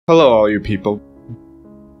Hello, all you people.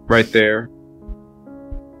 Right there.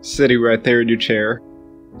 Sitting right there in your chair.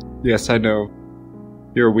 Yes, I know.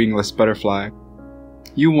 You're a wingless butterfly.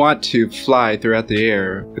 You want to fly throughout the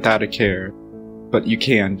air without a care, but you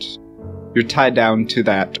can't. You're tied down to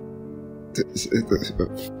that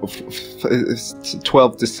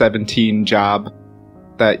 12 to 17 job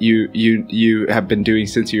that you have been doing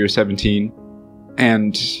since you were 17.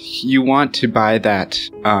 And you want to buy that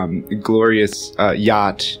glorious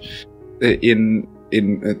yacht in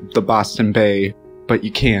the Boston Bay, but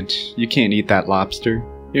you can't. You can't eat that lobster.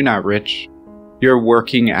 You're not rich. You're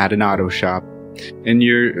working at an auto shop, and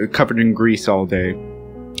you're covered in grease all day.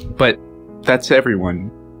 But that's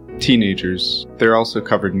everyone. Teenagers, they're also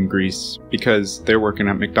covered in grease because they're working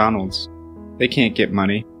at McDonald's. They can't get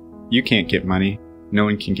money. You can't get money. No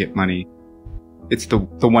one can get money. It's the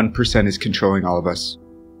 1% is controlling all of us.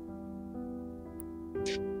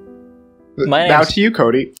 Now to you,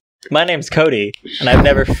 Cody. My name's Cody, and I've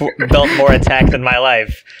never felt more attacked in my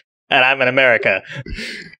life. And I'm in America.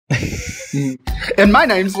 And my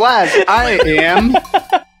name's Laz. I am...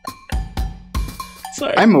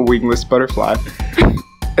 Sorry. I'm a wingless butterfly.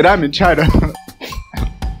 And I'm in China.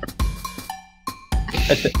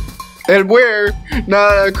 And we're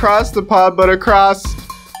not across the pond, but across...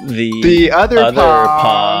 The other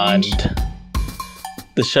pond.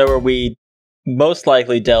 The show where we most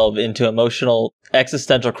likely delve into emotional,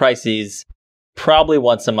 existential crises probably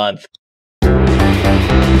once a month.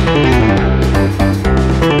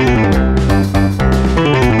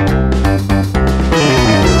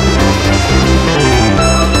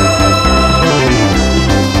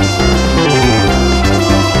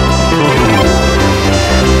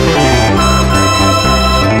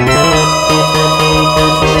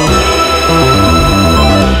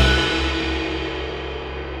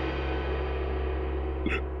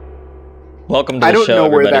 Welcome to the show,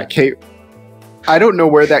 everybody. I don't know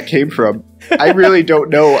where that came from. I really don't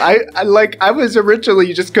know. I was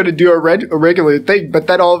originally just going to do a regular thing, but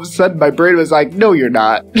then all of a sudden my brain was like, "No, you're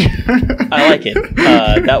not." I like it.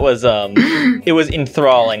 That was it was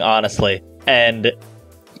enthralling, honestly. And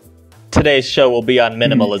today's show will be on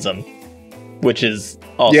minimalism, which is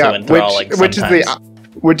also enthralling. Which is the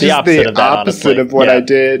opposite of what I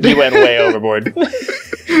did. You went way overboard.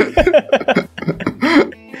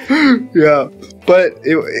 Yeah, but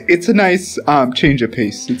it's a nice change of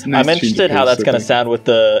pace. It's a nice. I'm interested how that's going to sound with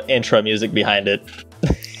the intro music behind it.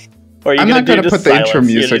 Or are you I'm not going to put the intro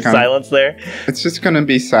music on. Silence there. It's just going to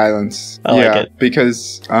be silence. I like it.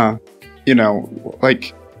 Because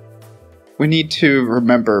we need to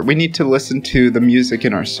remember, we need to listen to the music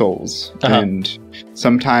in our souls, and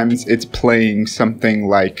sometimes it's playing something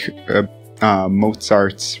like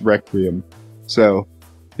Mozart's Requiem. So.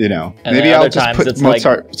 And maybe I'll just put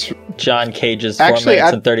Mozart. Like John Cage's 4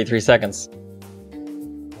 minutes and 33 seconds.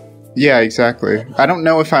 Yeah, exactly. I don't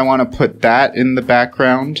know if I want to put that in the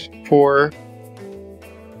background for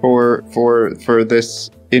this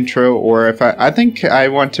intro, or if I think I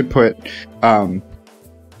want to put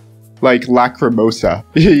like Lacrimosa.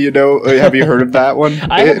 Have you heard of that one?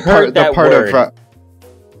 I have heard that word.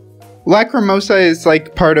 Lacrimosa is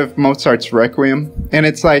like part of Mozart's Requiem, and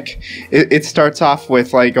it's like it starts off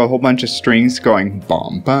with like a whole bunch of strings going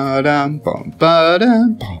bum ba dum bum ba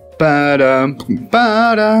dum bum ba dum bum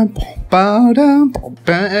ba dum bum ba dum bum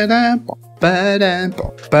ba dum bum ba dum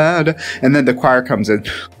bum ba dum, and then the choir comes in.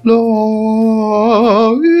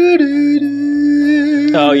 Oh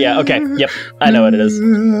yeah, okay, yep, I know what it is.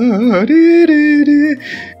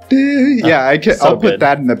 Yeah, I'll put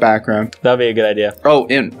that in the background. That'd be a good idea.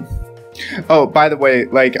 Oh, by the way,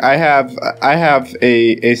 like I have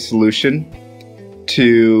a solution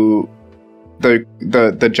to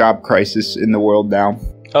the job crisis in the world now.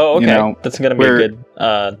 Oh, okay. That's gonna be good.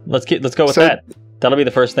 Let's go with that. That'll be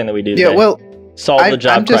the first thing that we do today. Yeah, well, solve the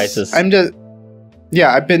job crisis.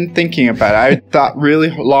 I've been thinking about it. I thought really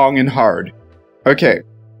long and hard. Okay.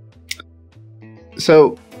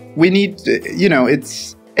 So we need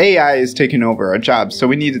it's AI is taking over our jobs, so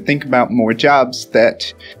we need to think about more jobs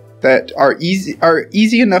that are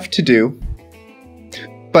easy enough to do,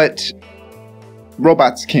 but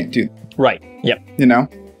robots can't do. Right. Yep.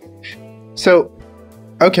 So,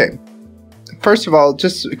 okay. First of all,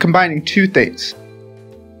 just combining two things.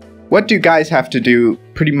 What do guys have to do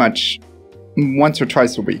pretty much once or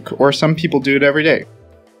twice a week? Or some people do it every day.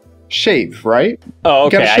 Shave, right? Oh,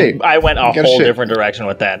 okay. I went a whole different direction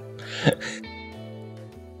with that.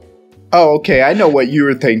 Oh, okay. I know what you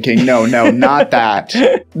were thinking. No, not that.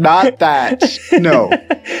 Not that. No.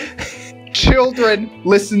 Children,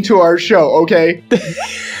 listen to our show, okay?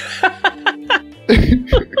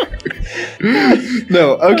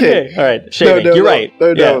 No, okay. All right. Shaving. You're right.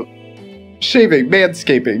 No. Shaving,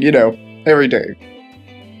 manscaping, every day.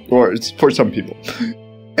 Or it's for some people.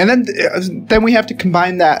 And then we have to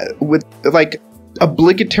combine that with, like,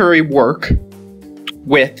 obligatory work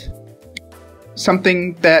with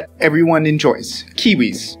something that everyone enjoys.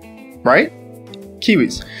 Kiwis. Right?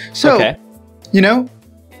 Kiwis. So,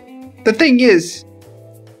 the thing is,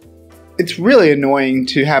 it's really annoying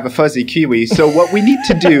to have a fuzzy kiwi. So what we need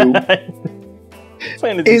to do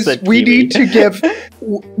is we need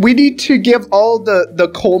to give all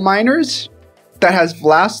the coal miners that has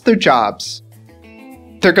lost their jobs,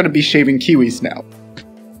 they're going to be shaving kiwis now.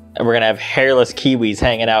 And we're going to have hairless kiwis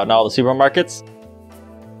hanging out in all the supermarkets?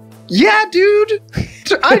 Yeah, dude.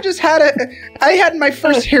 I had my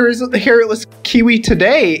first hairless kiwi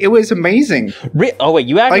today. It was amazing. Oh wait,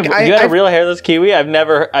 you had a real hairless kiwi? I've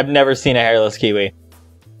never seen a hairless kiwi.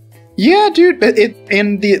 Yeah, dude.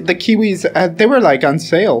 And the kiwis, they were like on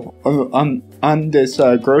sale on this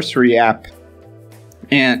grocery app.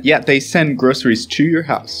 And yeah, they send groceries to your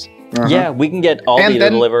house. Uh-huh. Yeah, we can get Aldi to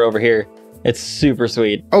deliver over here. It's super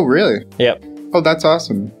sweet. Oh, really? Yep. Oh, that's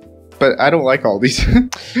awesome. But I don't like all these.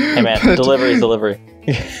 Hey man, delivery is delivery.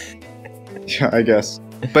 Yeah, I guess.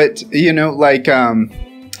 But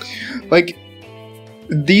like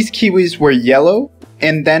these kiwis were yellow,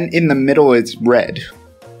 and then in the middle it's red.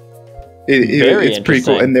 It's pretty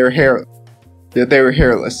cool, and they were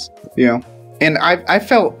hairless. And I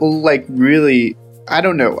felt like really, I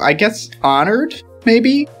don't know, I guess honored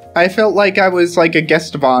maybe. I felt like I was like a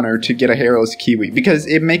guest of honor to get a hairless kiwi, because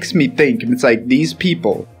it makes me think, and it's like these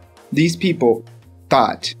people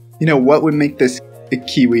thought, what would make this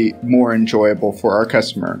kiwi more enjoyable for our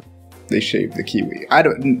customer? They shaved the kiwi. I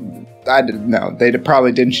didn't know. They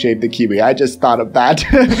probably didn't shave the kiwi. I just thought of that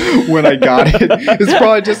when I got it. It's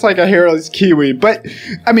probably just like a hairless kiwi. But,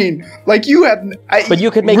 I mean, like but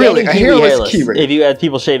you could make really, any kiwi hairless if you had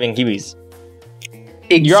people shaving kiwis.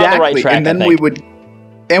 Exactly. You're on the right track, and then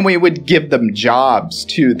we would give them jobs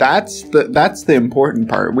too. That's the important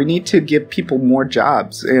part. We need to give people more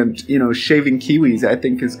jobs, and shaving kiwis, I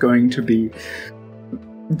think, is going to be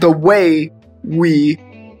the way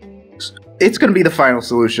it's going to be the final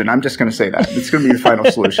solution. I'm just going to say that. It's going to be the final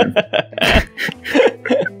solution.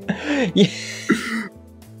 Yeah.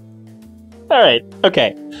 All right.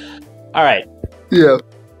 Okay. All right. Yeah.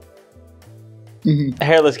 Mm-hmm.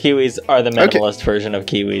 Hairless kiwis are the minimalist version of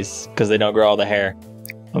kiwis because they don't grow all the hair.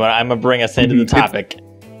 I'm gonna bring us into the topic.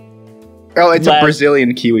 It's a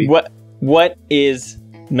Brazilian kiwi. What is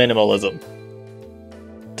minimalism?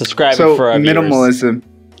 Describe it for our minimalism.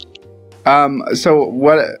 Viewers.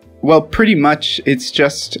 Well, pretty much it's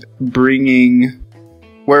just bringing.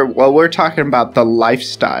 We're talking about the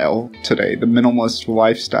lifestyle today, the minimalist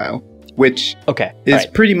lifestyle, which is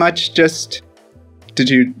pretty much just. Did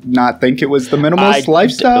you not think it was the minimalist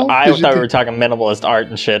lifestyle? I thought we were talking minimalist art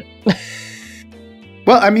and shit.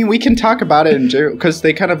 Well, I mean, we can talk about it in general because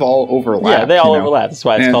they kind of all overlap. Yeah, they all overlap. That's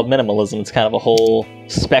why it's called minimalism. It's kind of a whole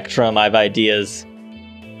spectrum of ideas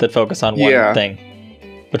that focus on one thing.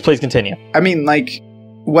 But please continue. I mean, like,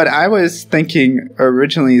 what I was thinking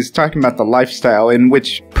originally is talking about the lifestyle, in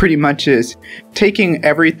which pretty much is taking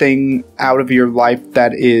everything out of your life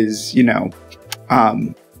that is,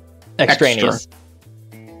 extraneous. Extra.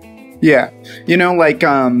 Yeah.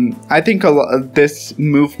 I think a lot of this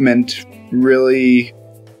movement really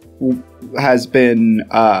has been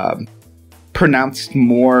pronounced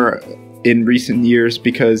more in recent years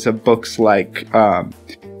because of books like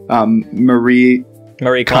Marie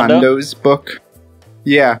Kondo's book.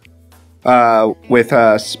 Yeah. With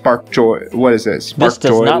Spark Joy. What is it? Spark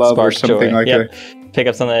Joy Love or something like that. Pick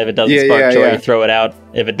up something. If it doesn't spark joy, you throw it out.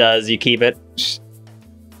 If it does, you keep it.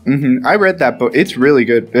 Mm-hmm. I read that book. It's really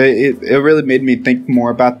good. It really made me think more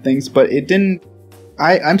about things, but it didn't.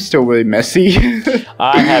 I'm still really messy.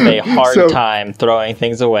 I have a hard time throwing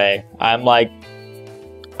things away. I'm like,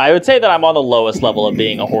 I would say that I'm on the lowest level of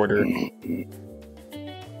being a hoarder.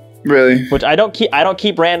 Really? Which I don't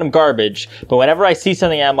keep random garbage, but whenever I see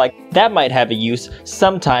something, I'm like, that might have a use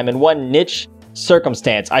sometime in one niche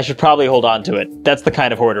circumstance. I should probably hold on to it. That's the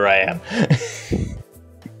kind of hoarder I am.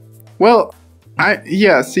 Well,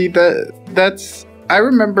 that's I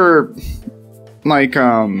remember like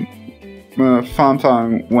Fanfang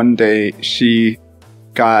one day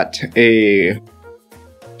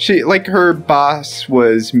her boss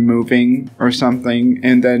was moving or something,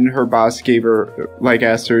 and then her boss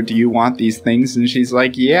asked her, do you want these things? And she's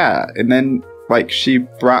like, yeah. And then she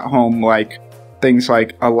brought home things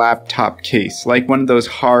like a laptop case, like one of those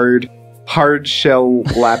hard shell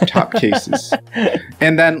laptop cases.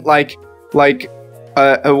 And then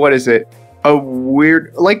what is it? A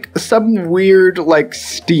weird, like some weird, like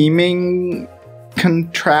steaming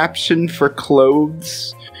contraption for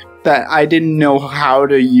clothes that I didn't know how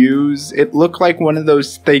to use. It looked like one of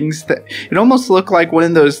those things it almost looked like one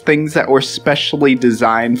of those things that were specially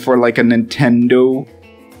designed for like a Nintendo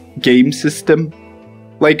game system.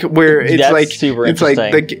 Like where it's That's like, super it's like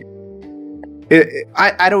interesting.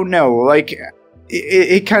 I don't know, like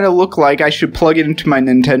it kind of looked like I should plug it into my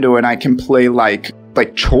Nintendo and I can play like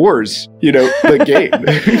chores, you know, the game.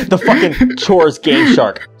 The fucking chores Game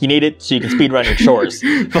Shark. You need it so you can speedrun your chores.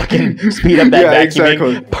 Fucking speed up that vacuuming.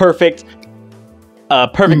 Exactly. Perfect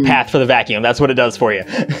path for the vacuum. That's what it does for you.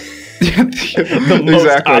 The most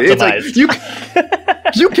optimized. It's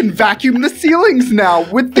like, you can vacuum the ceilings now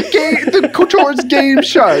with the chores Game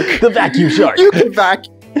Shark. The vacuum shark. You can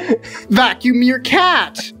vacuum your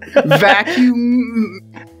cat. Vacuum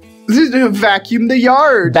the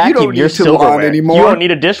yard. Vacuum you don't your need to lawn anymore. You don't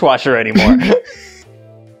need a dishwasher anymore.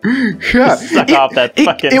 Yeah. Suck off that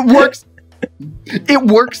fucking... It works.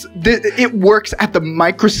 It works at the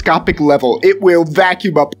microscopic level. It will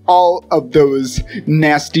vacuum up all of those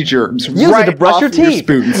nasty germs right it to brush off your teeth.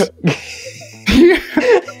 spoons.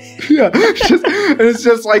 Yeah. It's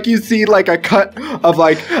just like you see like a cut of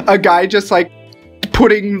like a guy just like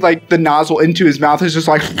putting like the nozzle into his mouth. Is just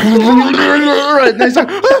like, and it's like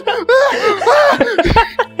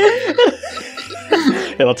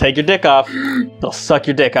It'll take your dick off. It'll suck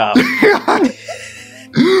your dick off.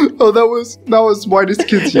 Oh, that was Whitest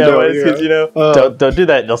Kids You Know. Whitest Kids You Know. Don't do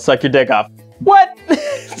that. They'll suck your dick off. What?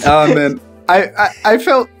 Oh man, I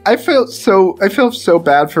felt so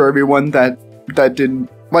bad for everyone that didn't,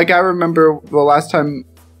 like. I remember the last time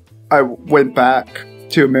I went back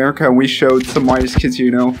to America and we showed some Whitest Kids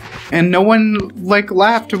You Know, and no one like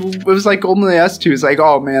laughed. It was like only us two. It's like,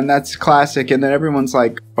 oh man, that's classic, and then everyone's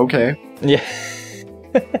like, okay. Yeah.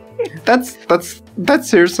 That's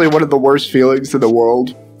seriously one of the worst feelings in the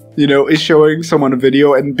world, you know, is showing someone a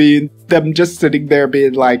video and being them just sitting there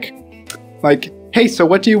being like, hey, so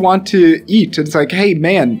what do you want to eat? And it's like, hey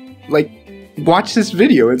man, like, watch this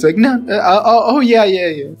video. It's like, no, yeah.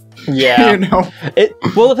 Yeah. You know.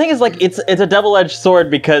 Well, the thing is, like, it's a double-edged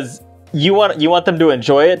sword because you want them to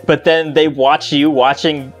enjoy it, but then they watch you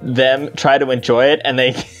watching them try to enjoy it, and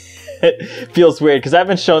it feels weird because I've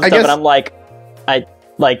been shown stuff and I'm like,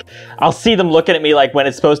 I'll see them looking at me like when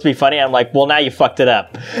it's supposed to be funny. I'm like, well, now you fucked it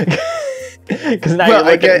up. Because now you're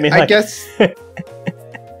looking at me like... I guess...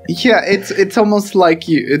 Yeah, it's almost like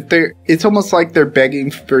it's almost like they're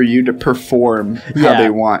begging for you to perform how they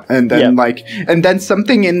want. And then and then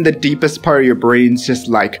something in the deepest part of your brain's just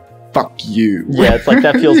like, fuck you. Yeah, it's like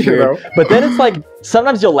that feels weird. Know? But then it's like,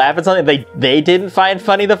 sometimes you'll laugh at something they didn't find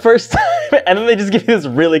funny the first time. And then they just give you this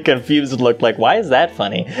really confused look like, why is that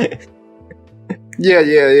funny?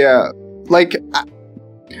 Yeah. Like,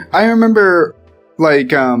 I remember,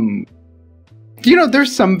 like, you know,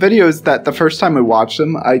 there's some videos that the first time I watch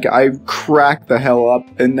them, I crack the hell up,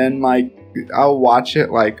 and then, like, I'll watch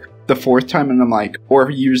it, like, the fourth time, and I'm like, or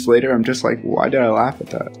years later, I'm just like, why did I laugh at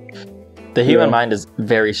that? The human mind is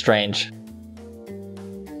very strange.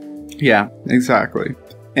 Yeah, exactly.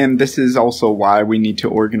 And this is also why we need to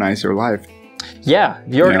organize our life. Yeah,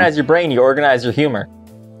 if you organize your brain, you organize your humor.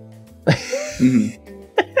 Mm-hmm.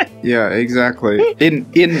 Yeah, exactly.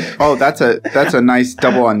 That's a nice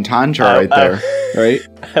double entendre right there, right?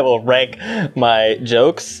 I will rank my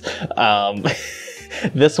jokes.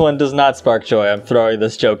 This one does not spark joy. I'm throwing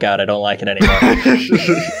this joke out. I don't like it anymore.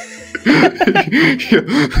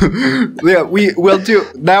 Yeah, we'll do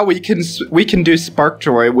now. We can do spark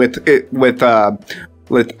joy with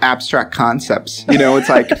abstract concepts. You know, it's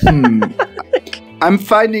like I'm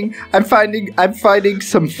finding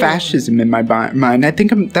some fascism in my mind. I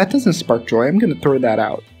think that doesn't spark joy. I'm going to throw that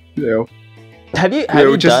out. You know. Have you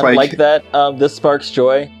done like that? This sparks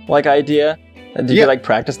joy like idea. Did you like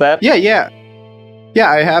practice that? Yeah.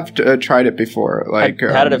 I have tried it before. Like,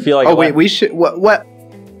 how did it feel like? Oh wait, we should what?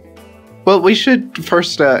 Well, we should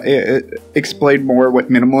first explain more what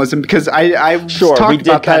minimalism, because I talked we did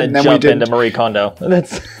about that, and then jump into Marie Kondo.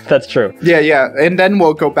 That's true. Yeah, and then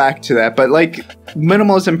we'll go back to that. But like,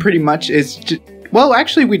 minimalism pretty much is. Well,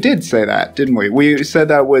 actually, we did say that, didn't we? We said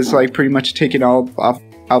that was like pretty much taking out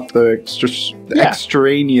the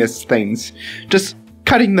extraneous things, just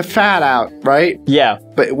cutting the fat out, right? Yeah.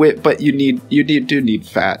 But you do need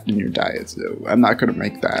fat in your diet, so I'm not going to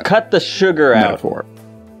make that. Cut the sugar metaphor.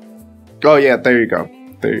 Oh yeah, there you go.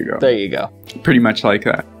 Pretty much like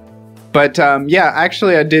that. But yeah,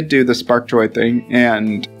 actually, I did do the spark joy thing,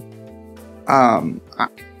 and I'm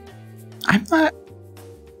not.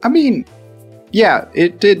 I mean, yeah,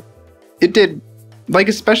 it did like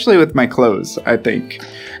especially with my clothes, I think.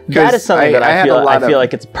 That is something that I feel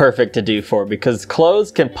like it's perfect to do for, because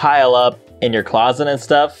clothes can pile up in your closet and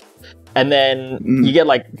stuff, and then you get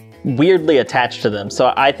like weirdly attached to them.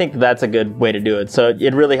 So I think that's a good way to do it. So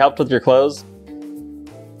it really helped with your clothes?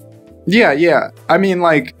 Yeah. I mean,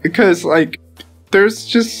 like, because like there's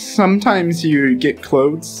just sometimes you get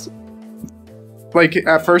clothes, like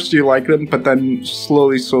at first you like them, but then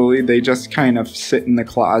slowly they just kind of sit in the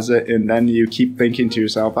closet, and then you keep thinking to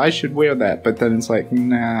yourself, I should wear that, but then it's like,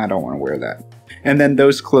 nah, I don't want to wear that. And then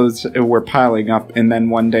those clothes were piling up, and then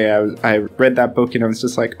one day I read that book, and I was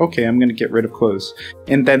just like, okay, I'm gonna get rid of clothes.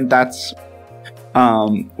 And then that's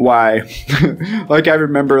why like I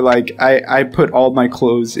remember, like I put all my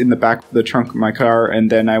clothes in the back of the trunk of my car, and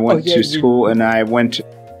then I went to school, and I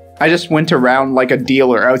just went around like a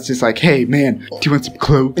dealer. I was just like, hey, man, do you want some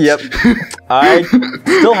clothes? Yep. I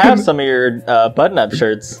still have some of your button-up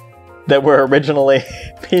shirts that were originally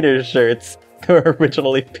Peter's shirts. They were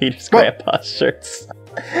originally Peter's grandpa's shirts.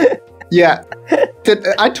 Yeah.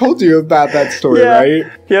 I told you about that story, right?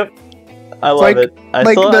 Yep. I love it. I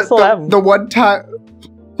still have them. The one time,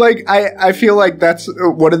 like, I feel like that's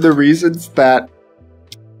one of the reasons that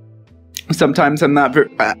sometimes I'm not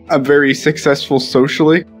very successful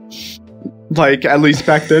socially. Like, at least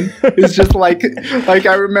back then. It's just like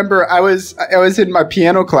I remember I was in my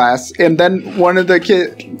piano class, and then one of the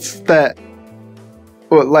kids that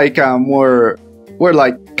like were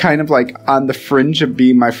like kind of like on the fringe of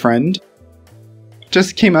being my friend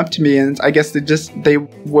just came up to me, and I guess they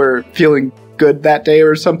were feeling good that day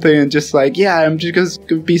or something, and just like, yeah, I'm just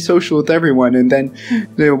gonna be social with everyone. And then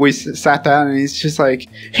we sat down, and he's just like,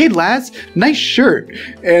 hey lads, nice shirt.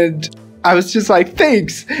 And I was just like,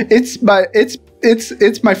 thanks. It's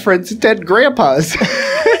my friend's dead grandpa's.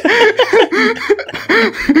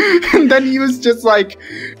 And then he was just like,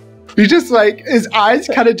 his eyes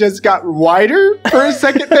kind of just got wider for a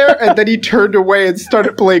second there, and then he turned away and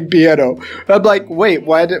started playing piano. I'm like, wait,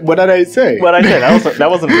 what did I say? What I said,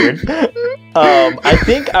 that wasn't weird. I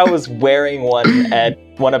think I was wearing one at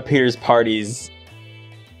one of Peter's parties.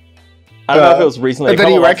 I don't know if it was recently. And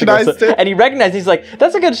then he recognized it? And he recognized it. He's like,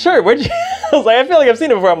 that's a good shirt. Where'd you... I was like, I feel like I've seen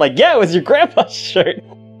it before. I'm like, yeah, it was your grandpa's shirt.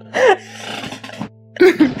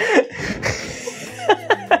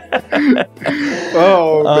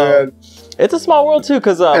 Oh, man. It's a small world, too,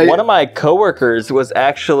 because one of my coworkers was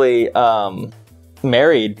actually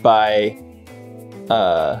married by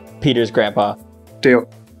Peter's grandpa. Dale.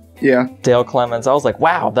 Yeah. Dale Clemens. I was like,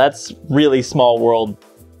 wow, that's really small world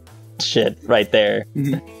shit right there.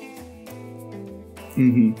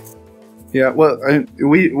 Yeah, well,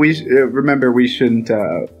 we remember we shouldn't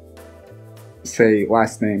say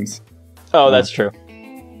last names. Oh, that's true.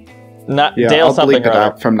 Not yeah, Dale I'll something bleep it or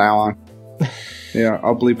out from now on. Yeah,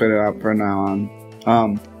 I'll bleep it out from now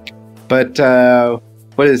on. But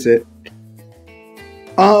what is it?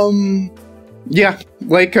 Yeah,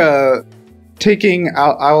 like taking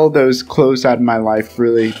out all those clothes out of my life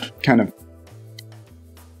really kind of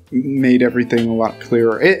made everything a lot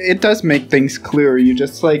clearer. It does make things clearer. You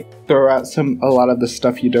just like throw out a lot of the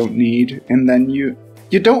stuff you don't need, and then you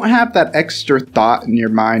don't have that extra thought in your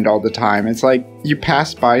mind all the time. It's like you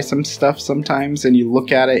pass by some stuff sometimes, and you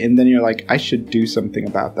look at it, and then you're like, I should do something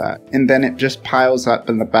about that, and then it just piles up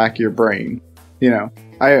in the back of your brain. You know,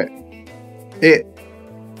 I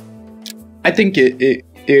think it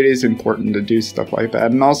is important to do stuff like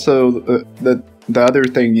that. And also the other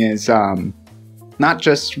thing is not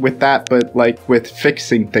just with that, but like with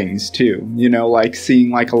fixing things too. You know, like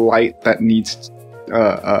seeing like a light that needs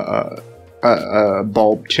a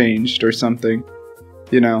bulb changed or something.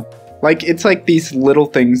 You know, like it's like these little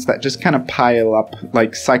things that just kind of pile up,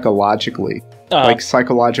 like psychologically, like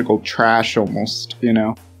psychological trash almost. You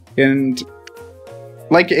know, and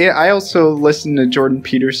like I also listened to Jordan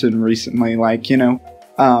Peterson recently. Like, you know,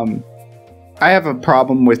 I have a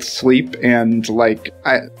problem with sleep, and like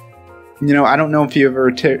you know, I don't know if you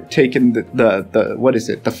ever taken the what is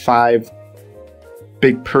it? The 5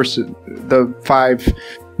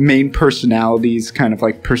 main personalities, kind of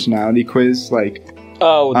like personality quiz, like.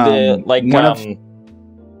 Oh, the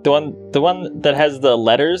one that has the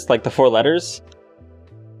letters, like the 4 letters.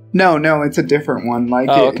 No, it's a different one. Like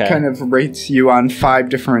it kind of rates you on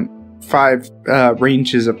 5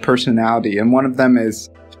 ranges of personality, and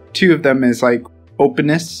 2 of them is like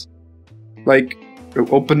openness, like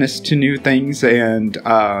openness to new things, and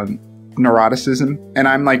neuroticism, and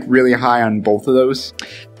I'm like really high on both of those.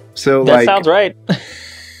 So that sounds right.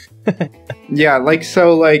 Yeah, like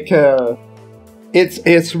so, like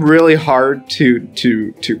it's really hard to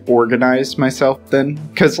organize myself then,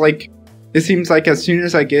 because like It seems like as soon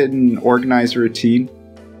as I get an organized routine,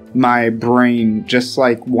 my brain just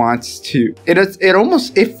like wants to.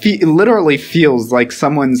 It literally feels like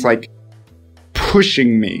someone's like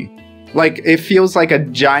pushing me. Like it feels like a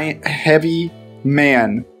giant, heavy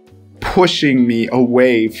man pushing me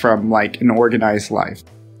away from like an organized life.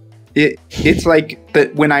 It's like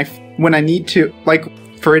that when I need to, like,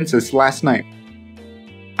 for instance, last night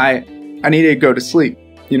I needed to go to sleep.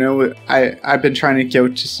 You know, I've been trying to go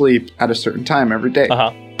to sleep at a certain time every day.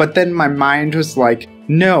 But then my mind was like,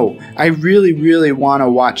 no, I really, really want to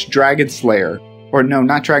watch Dragon Slayer. Or no,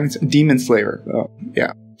 not Demon Slayer. Oh,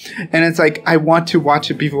 yeah. And it's like, I want to watch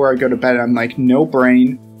it before I go to bed. I'm like, no,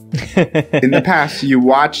 brain. In the past, you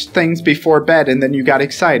watched things before bed and then you got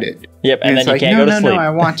excited. Yep, and then you can't go to sleep. No, I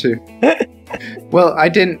want to. Well, I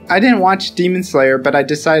didn't watch Demon Slayer, but I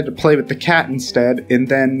decided to play with the cat instead. And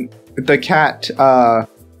then the cat,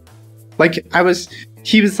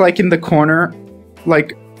 he was like in the corner,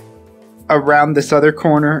 like around this other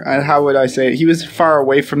corner. How would I say it? He was far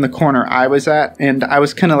away from the corner I was at, and I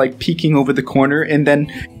was kind of like peeking over the corner. And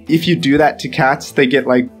then if you do that to cats, they get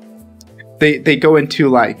like, they go into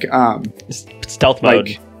like stealth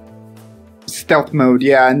mode. Stealth mode,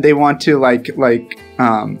 yeah, and they want to like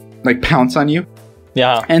pounce on you.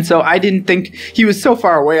 Yeah. And so I didn't think he was so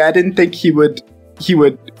far away. I didn't think he would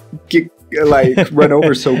get like run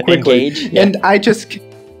over so quickly. Engage. Yeah. And I just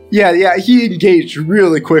he engaged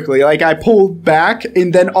really quickly. Like I pulled back,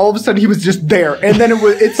 and then all of a sudden he was just there, and then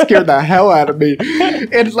it scared the hell out of me.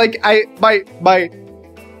 And like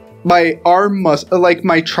my arm like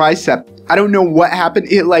my tricep, I don't know what happened.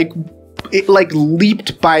 It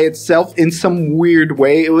leaped by itself in some weird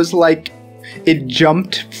way. It was like it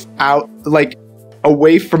jumped out like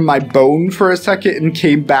away from my bone for a second and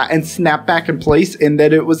came back and snapped back in place, and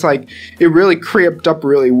then it was like it really cramped up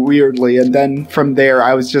really weirdly, and then from there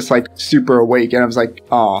I was just like super awake, and I was like,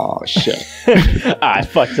 oh shit. I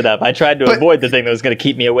fucked it up. I tried to avoid the thing that was going to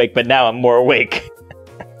keep me awake, but now I'm more awake.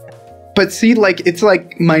 But see, like it's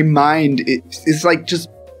like my mind is like just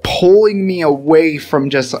pulling me away from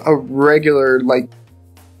just a regular like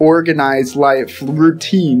organized life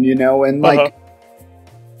routine, you know, and like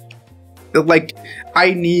like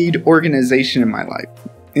I need organization in my life.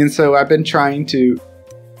 And so I've been trying to,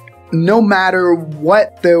 no matter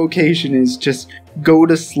what the occasion is, just go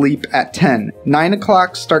to sleep at 10. 9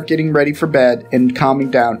 o'clock, start getting ready for bed and calming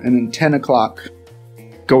down, and then 10 o'clock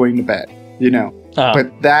going to bed, you know.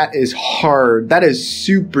 But that is hard. That is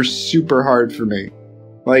super, super hard for me.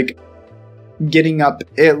 Like getting up,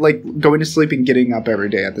 like going to sleep and getting up every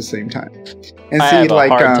day at the same time. And I have a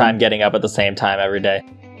hard time getting up at the same time every day.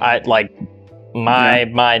 My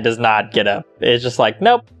mind does not get up. It's just like,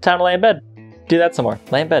 nope, time to lay in bed. Do that some more.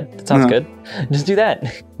 Lay in bed. That sounds good. Just do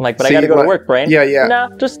that. Like, but I gotta go to work, brain. Yeah. No,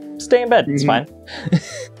 just stay in bed. It's fine.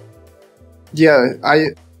 Yeah, I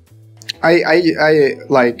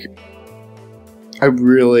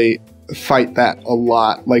really fight that a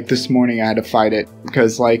lot. Like this morning I had to fight it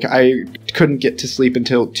because like I couldn't get to sleep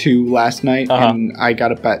until 2 last night, and I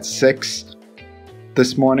got up at 6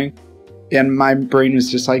 this morning, and my brain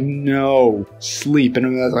was just like, no, sleep. And I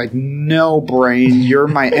was like, no, brain, you're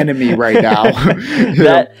my enemy right now.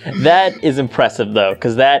 That is impressive though,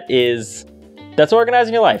 because that's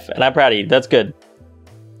organizing your life, and I'm proud of you. That's good.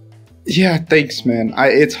 Yeah, thanks, man.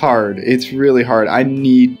 It's hard. It's really hard. I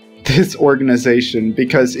need this organization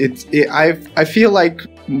because I feel like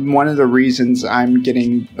one of the reasons I'm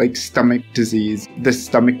getting like this stomach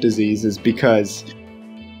disease is because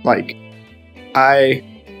like I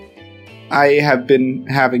have been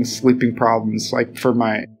having sleeping problems like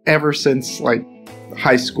ever since like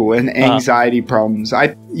high school, and anxiety problems.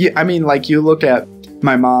 I mean, like you look at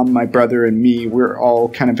my mom, my brother, and me, we're all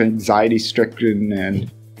kind of anxiety stricken,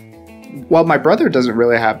 and well, my brother doesn't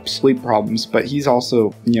really have sleep problems, but he's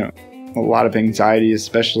also, you know, a lot of anxiety,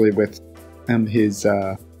 especially with his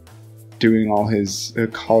doing all his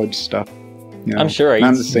college stuff. You know? I'm sure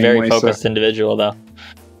he's a very focused individual, though.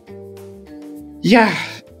 Yeah.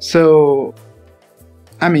 So,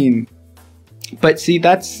 I mean, but see,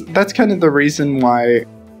 that's kind of the reason why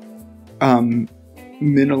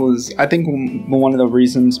minimalism. I think one of the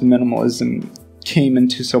reasons minimalism came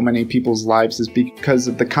into so many people's lives is because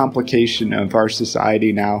of the complication of our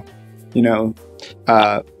society now. You know,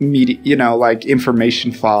 media, you know, like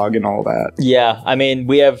information fog and all that. Yeah, I mean,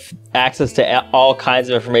 we have access to all kinds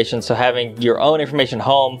of information, so having your own information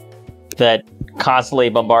home that constantly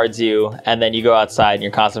bombards you, and then you go outside and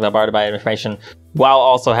you're constantly bombarded by information while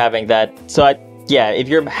also having that. So if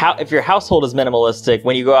your household is minimalistic,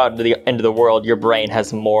 when you go out into the world, your brain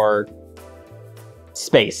has more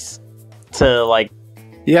space to like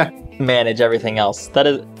Yeah. manage everything else. That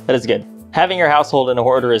is good. Having your household in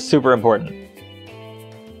order is super important.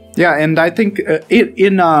 Yeah, and I think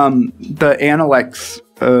in the Analects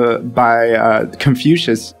by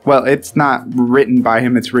Confucius, well, it's not written by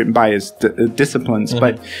him, it's written by his disciplines,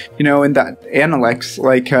 but, you know, in that Analects,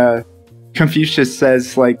 like, Confucius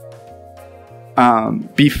says, like,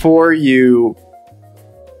 before you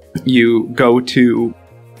go to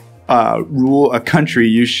rule a country,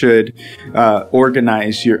 you should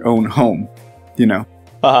organize your own home, you know?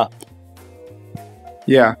 Uh-huh.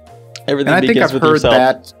 Yeah. Everything and I think begins I've with heard yourself.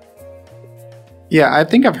 that. Yeah, I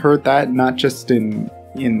think I've heard that not just in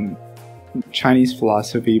Chinese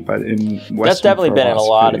philosophy, but in Western That's definitely been in a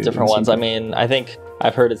lot of philosophy different ones. I mean, I think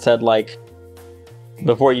I've heard it said, like,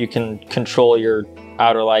 before you can control your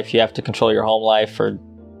outer life, you have to control your home life, or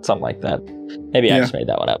something like that. Maybe I just made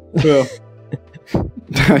that one up. Yeah,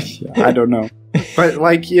 I don't know. But,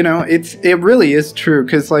 like, you know, it really is true,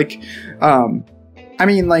 because, like, I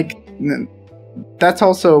mean, like, that's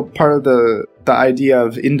also part of the idea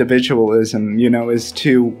of individualism, you know, is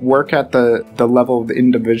to work at the level of the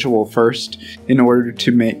individual first in order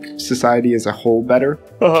to make society as a whole better.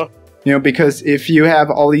 Uh-huh. You know, because if you have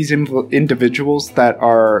all these individuals that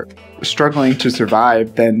are struggling to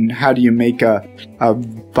survive, then how do you make a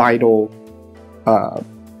vital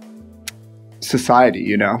society,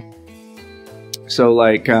 you know? So,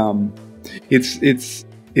 like, it's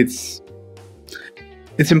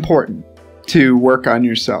important to work on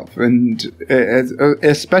yourself, and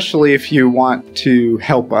especially if you want to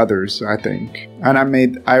help others, I think. And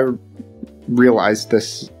I realized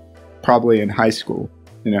this probably in high school,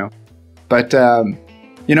 you know. But,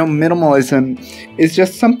 you know, minimalism is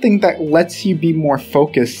just something that lets you be more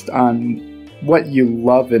focused on what you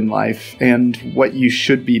love in life and what you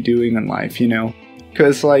should be doing in life, you know.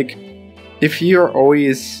 Because, like, if you're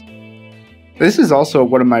always... This is also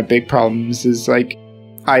one of my big problems, is, like,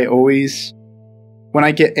 I always... When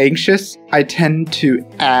I get anxious, I tend to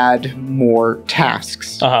add more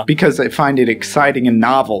tasks because I find it exciting and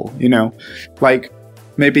novel, you know? Like,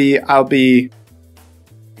 maybe I'll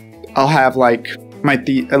have, like,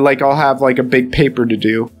 I'll have, like, a big paper to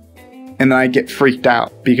do, and then I get freaked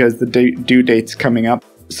out because the due date's coming up.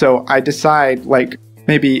 So I decide, like,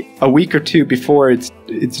 maybe a week or two before it's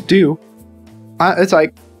due, it's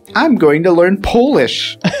like, I'm going to learn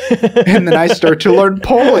Polish. And then I start to learn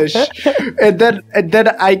Polish. And then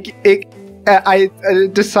I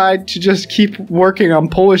decide to just keep working on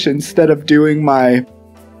Polish instead of doing my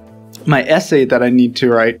essay that I need to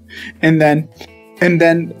write. And then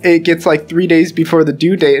it gets like 3 days before the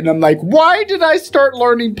due date, and I'm like, why did I start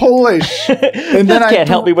learning Polish? And then can't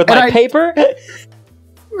help me with my paper?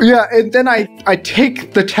 Yeah, and then I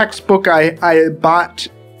take the textbook I bought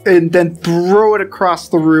and then throw it across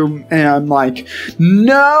the room, and I'm like,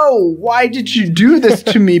 no, why did you do this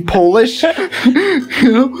to me, Polish? You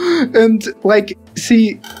know? And, like,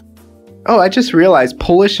 see, I just realized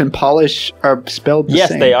Polish and polish are spelled the same. Yes,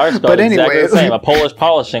 they are spelled exactly the same. A Polish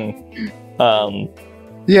polishing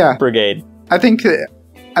brigade. I think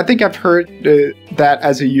I've heard that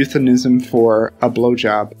as a euphemism for a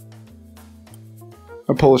blowjob.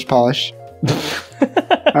 A Polish polish.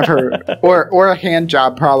 I've heard, or a hand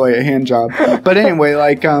job, probably a hand job. But anyway,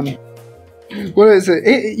 like, what is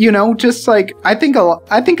it? You know, just like I think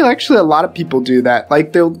actually a lot of people do that.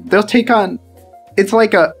 Like they'll take on. It's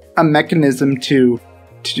like a mechanism to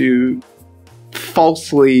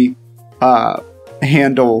falsely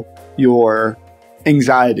handle your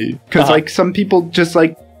anxiety, because like some people just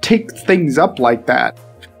like take things up like that.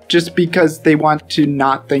 Just because they want to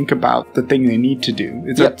not think about the thing they need to do.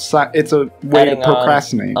 It's a way to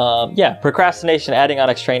procrastinate. Procrastination, adding on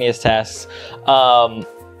extraneous tasks.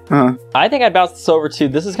 I think I bounced this over to,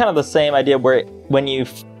 this is kind of the same idea where when you,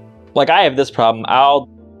 like I have this problem, I'll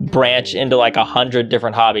branch into like 100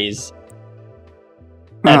 different hobbies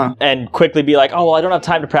and quickly be like, oh, well, I don't have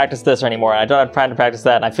time to practice this anymore. And I don't have time to practice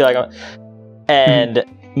that. And I feel like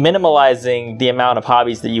minimalizing the amount of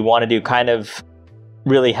hobbies that you want to do kind of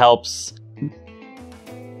really helps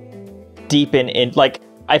deepen in, like,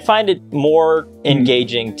 I find it more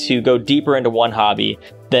engaging to go deeper into one hobby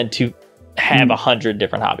than to have 100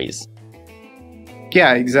 different hobbies.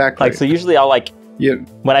 Yeah, exactly. Like, so usually I'll like,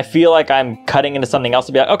 when I feel like I'm cutting into something else,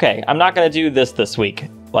 I'll be like, okay, I'm not going to do this week,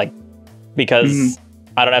 like, because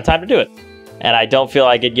I don't have time to do it. And I don't feel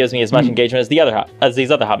like it gives me as much engagement as these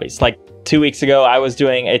other hobbies. Like 2 weeks ago, I was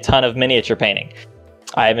doing a ton of miniature painting.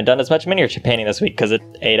 I haven't done as much miniature painting this week because it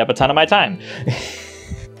ate up a ton of my time.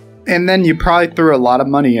 And then you probably threw a lot of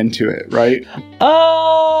money into it, right?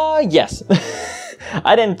 Yes.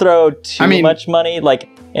 I didn't throw too much money. Like,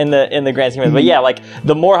 in the grand scheme of it. But yeah, like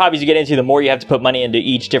the more hobbies you get into, the more you have to put money into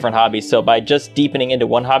each different hobby. So by just deepening into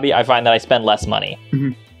one hobby, I find that I spend less money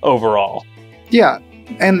overall. Yeah,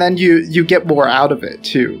 and then you get more out of it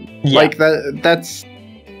too. Yeah. Like that's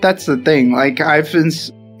the thing. Like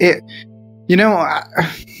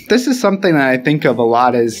this is something that I think of a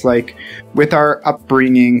lot, is like with our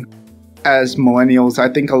upbringing as millennials.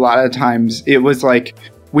 I think a lot of times it was like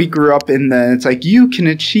we grew up in it's like you can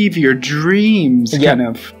achieve your dreams, kind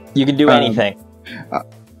of. You can do anything.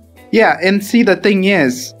 Yeah, and see, the thing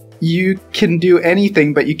is, you can do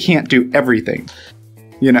anything, but you can't do everything.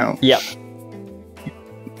 You know? Yep.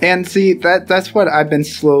 And see, that's what I've been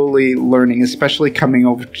slowly learning, especially coming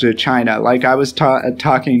over to China. Like, I was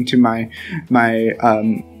talking to my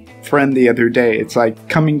friend the other day. It's like,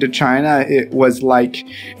 coming to China, it was like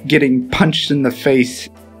getting punched in the face,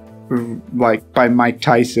 like, by Mike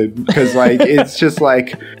Tyson. Because, like, it's just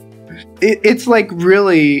like, it's like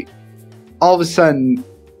really, all of a sudden,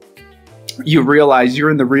 you realize you're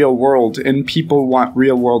in the real world, and people want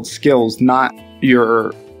real world skills, not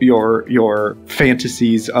your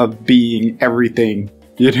fantasies of being everything,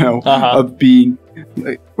 you know, of being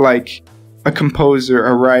like a composer,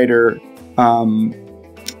 a writer,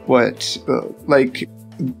 like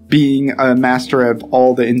being a master of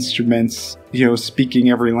all the instruments, you know, speaking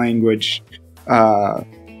every language.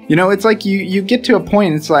 You know, it's like you get to a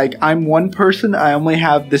point, it's like, I'm one person, I only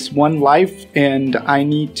have this one life, and I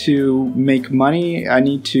need to make money, I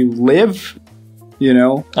need to live, you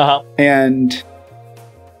know, and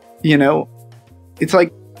you know, it's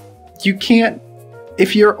like, you can't,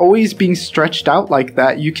 if you're always being stretched out like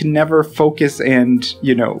that, you can never focus and,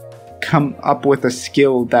 you know, come up with a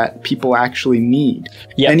skill that people actually need.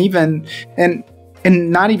 And even, and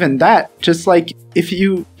not even that, just like, if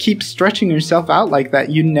you keep stretching yourself out like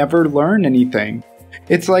that, you never learn anything.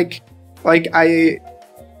 It's like I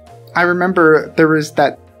remember there was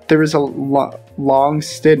a long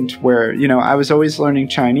stint where, you know, I was always learning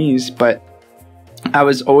Chinese, but I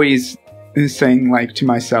was always saying, like, to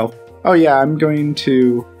myself, oh yeah, I'm going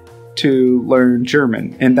to learn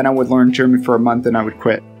German. And then I would learn German for a month and I would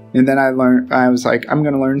quit. And then I was like, I'm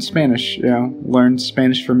going to learn Spanish, you know, learn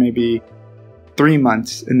Spanish for maybe 3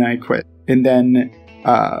 months, and then I quit. And then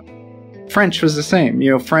French was the same,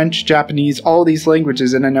 you know, French, Japanese, all these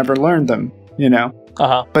languages, and I never learned them, you know.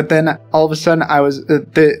 But then all of a sudden I was,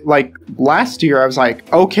 like, last year I was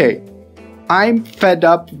like, okay, I'm fed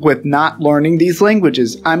up with not learning these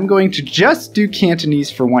languages. I'm going to just do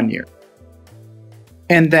Cantonese for 1 year.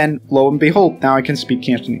 And then, lo and behold, now I can speak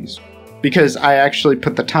Cantonese. Because I actually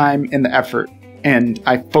put the time and the effort, and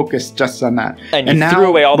I focused just on that. And you threw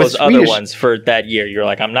away all those other ones for that year. You're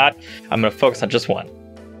like, I'm going to focus on just one.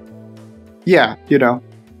 Yeah, you know.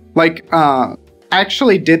 Like, I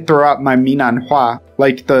actually did throw out my Minanhua,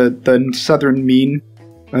 like the Southern Min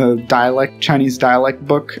dialect, Chinese dialect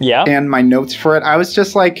book, and my notes for it. I was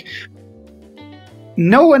just like,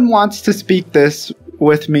 no one wants to speak this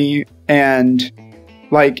with me, and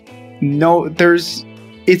like, no,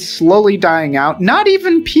 it's slowly dying out. Not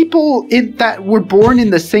even people that were born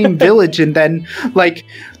in the same village and then like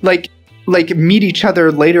meet each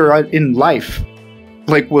other later in life,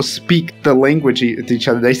 like, will speak the language with each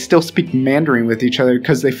other. They still speak Mandarin with each other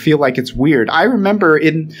because they feel like it's weird. I remember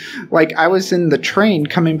I was in the train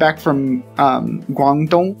coming back from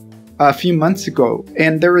Guangdong a few months ago,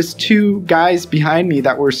 and there was 2 guys behind me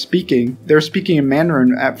that were speaking. They were speaking in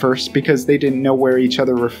Mandarin at first because they didn't know where each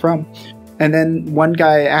other were from. And then one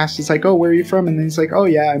guy asked, it's like, oh, where are you from? And then he's like, oh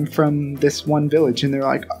yeah, I'm from this one village. And they're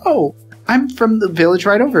like, oh, I'm from the village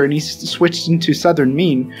right over. And he switched into Southern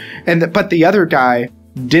Min. But the other guy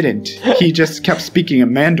didn't. He just kept speaking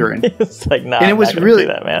in Mandarin. It's like, nah, and it was really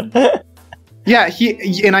that, man. Yeah,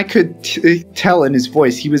 and I could tell in his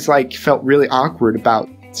voice, he was like, felt really awkward about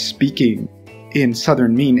speaking in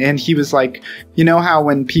Southern Min. And he was like, you know how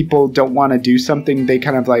when people don't want to do something, they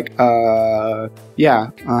kind of like, yeah,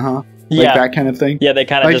 like that kind of thing. Yeah, they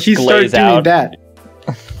kind of like, just glaze out. He started doing that.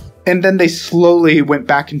 And then they slowly went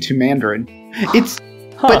back into Mandarin.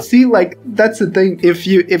 But see, like, that's the thing.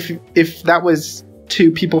 If that was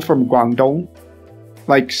 2 people from Guangdong,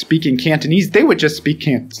 like, speaking Cantonese, they would just speak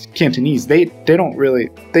Cantonese. They don't really,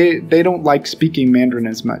 they don't like speaking Mandarin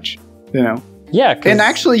as much, you know? Yeah. And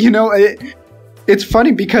actually, you know, it's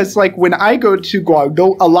funny because, like, when I go to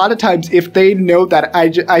Guangdong, a lot of times if they know that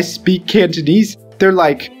I speak Cantonese, they're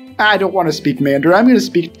like, I don't want to speak Mandarin. I'm going to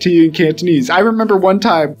speak to you in Cantonese. I remember one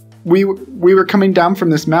time we were coming down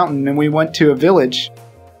from this mountain and we went to a village.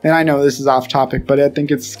 And I know this is off topic, but I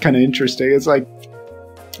think it's kind of interesting. It's like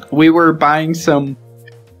we were buying some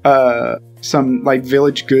like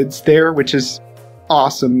village goods there, which is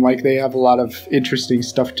awesome. Like, they have a lot of interesting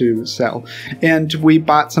stuff to sell. And we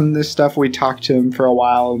bought some of this stuff. We talked to him for a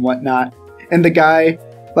while and whatnot. And the guy,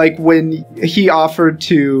 like, when he offered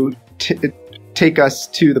to take us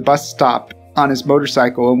to the bus stop on his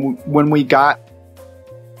motorcycle, and when we got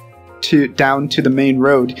down to the main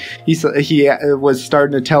road, he was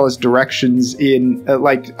starting to tell us directions in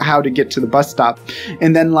like how to get to the bus stop.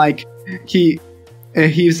 And then like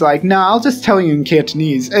he's like, no, I'll just tell you in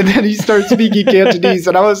Cantonese. And then he started speaking Cantonese,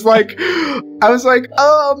 and I was like,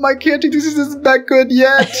 oh, my Cantonese isn't that good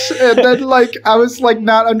yet. And then like I was like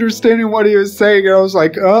not understanding what he was saying, and I was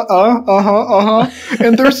like,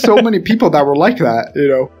 And there's so many people that were like that, you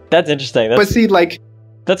know. That's interesting. But see, like,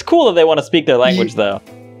 that's cool that they want to speak their language, though.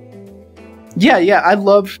 Yeah,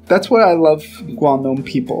 that's what I love Guangdong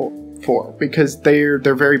people for, because they're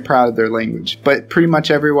very proud of their language. But pretty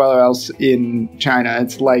much everywhere else in China,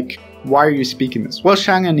 it's like, why are you speaking this? Well,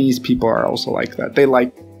 Shanghainese people are also like that. They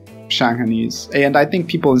like Shanghainese, and I think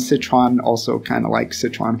people in Sichuan also kind of like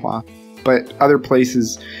Sichuanhua. But other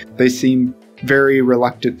places, they seem very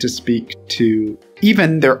reluctant to speak to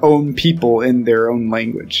even their own people in their own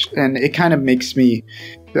language, and it kind of makes me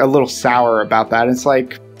a little sour about that. It's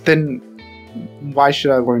like, then why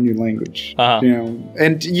should I learn your language? You know,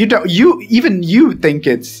 and you think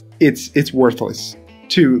it's worthless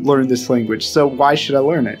to learn this language. So why should I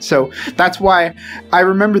learn it? So that's why I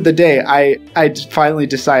remember the day I finally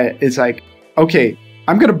decided, it's like, okay,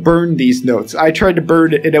 I'm gonna burn these notes. I tried to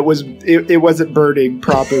burn it, and it wasn't burning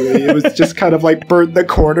properly. It was just kind of like burned the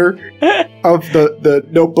corner of the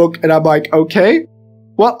notebook, and I'm like, okay,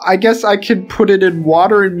 well, I guess I can put it in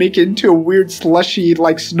water and make it into a weird slushy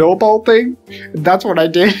like snowball thing. That's what I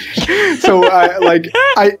did. So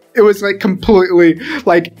it was like completely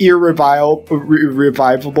like irrevocable.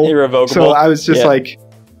 So I was just like,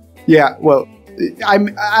 yeah, well,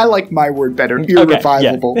 I like my word better,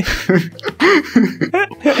 irrevocable. Okay,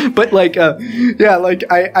 yeah. But like,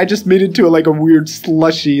 I just made it into like a weird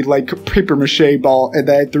slushy like paper mache ball, and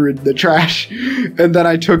then I threw it in the trash. And then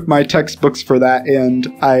I took my textbooks for that, and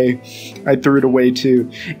I threw it away too.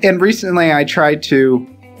 And recently I tried to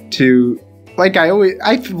like, I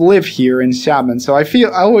live here in Xiamen, so I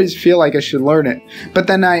always feel like I should learn it. But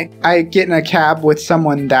then I get in a cab with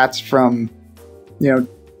someone that's from, you know,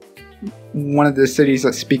 one of the cities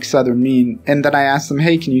that speaks Southern Min, and then I ask them,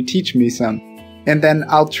 hey, can you teach me some? And then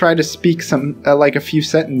I'll try to speak some like a few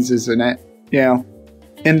sentences in it, you know,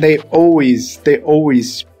 and they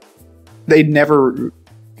never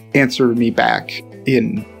answer me back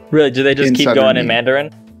in. Really? Do they just keep going in Mandarin?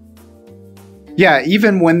 Yeah,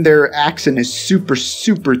 even when their accent is super,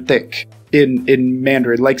 super thick in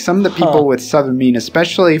Mandarin. Like some of the people with Southern Min,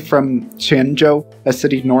 especially from Quanzhou, a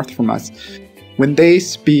city north from us, when they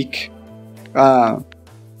speak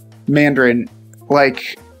Mandarin,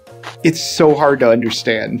 like, it's so hard to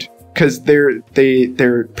understand because their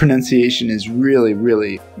pronunciation is really,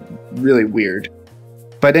 really, really weird.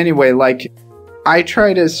 But anyway, like, I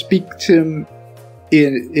try to speak to them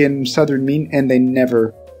in Southern Min, and they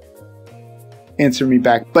never answer me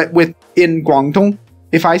back. But in Guangdong,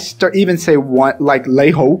 if I even say one, like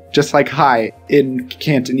lei ho, just like hi in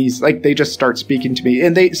Cantonese, like they just start speaking to me,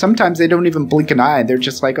 and sometimes they don't even blink an eye. They're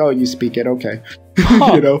just like, oh, you speak it, okay.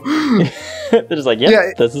 You know, they're just like,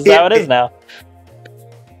 yeah, this is how it is now.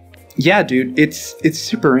 Yeah, dude, it's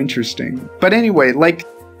super interesting. But anyway, like,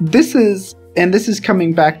 this is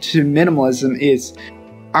coming back to minimalism. Is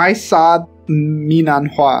I saw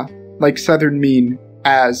Minanhua, like Southern Min,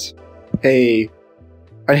 as a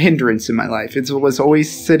hindrance in my life. It was always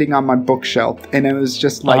sitting on my bookshelf, and it was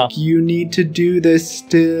just like, you need to do this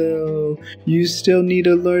still. You still need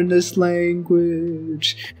to learn this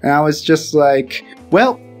language. And I was just like,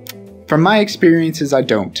 well, from my experiences, I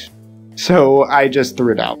don't. So I just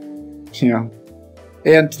threw it out, you know.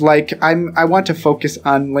 And like, I want to focus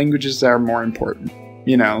on languages that are more important,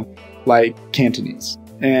 you know, like Cantonese,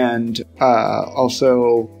 and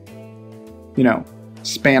also, you know,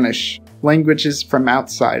 Spanish. Languages from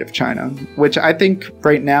outside of China, which I think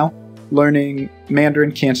right now, learning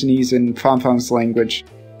Mandarin, Cantonese, and Fanfang's language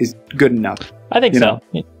is good enough. I think so.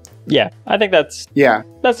 Yeah, I think that's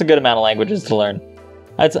a good amount of languages to learn.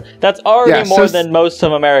 That's already more than most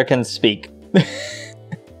of Americans speak.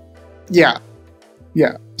 Yeah.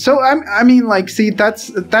 So I mean, like, see,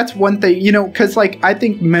 that's one thing, you know, because like I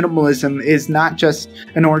think minimalism is not just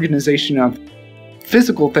an organization of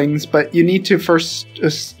physical things, but you need to first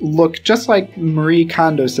look, just like Marie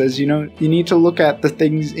Kondo says, you know, you need to look at the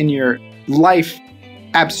things in your life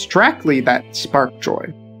abstractly that spark joy,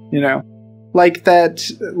 you know, like that,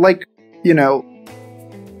 like, you know,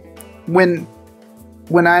 when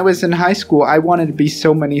when I was in high school, I wanted to be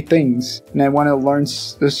so many things, and I wanted to learn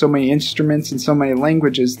so many instruments and so many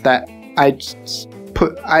languages that I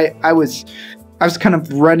was kind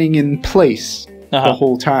of running in place the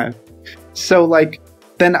whole time. So like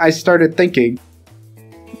then I started thinking,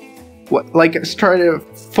 started to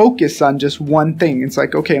focus on just one thing. It's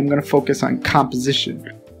like, okay, I'm going to focus on composition.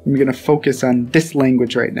 I'm going to focus on this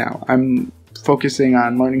language right now. I'm focusing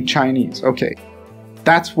on learning Chinese. Okay.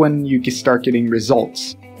 That's when you can start getting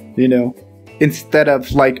results, you know, instead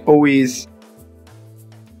of like always,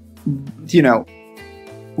 you know,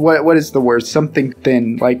 what is the word? Something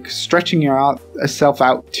thin, like stretching yourself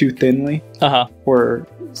out too thinly. Or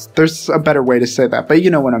there's a better way to say that, but you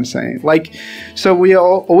know what I'm saying. Like, so we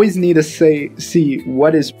always need to see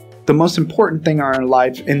what is the most important thing in our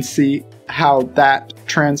life and see how that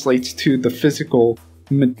translates to the physical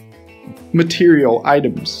material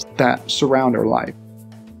items that surround our life.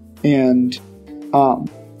 And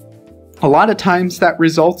a lot of times that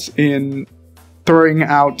results in throwing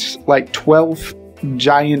out like 12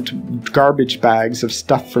 giant garbage bags of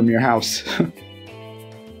stuff from your house.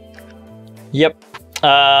 Yep.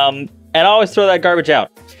 And I always throw that garbage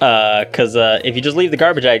out. Because if you just leave the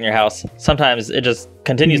garbage out in your house, sometimes it just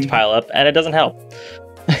continues to pile up and it doesn't help.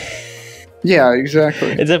 Yeah, exactly.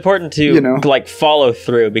 It's important to, you know, like follow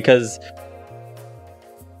through, because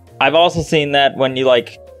I've also seen that when you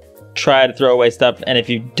like try to throw away stuff, and if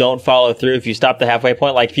you don't follow through, if you stop the halfway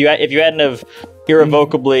point, like if you hadn't have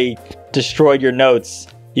irrevocably destroyed your notes,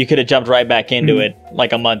 you could have jumped right back into it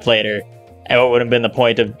like a month later, and what would have been the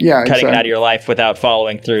point of cutting it out of your life without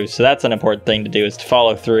following through? So that's an important thing to do, is to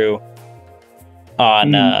follow through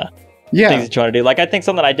on things that you want to do. Like, I think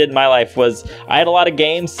something I did in my life was I had a lot of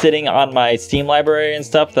games sitting on my Steam library and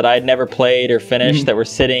stuff that I'd never played or finished that were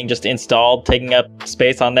sitting just installed, taking up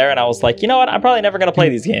space on there, and I was like, you know what, I'm probably never going to play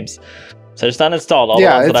these games. So I just uninstalled all the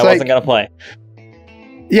ones that I wasn't going to play.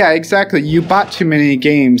 Yeah, exactly. You bought too many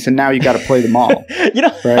games, and now you got to play them all. You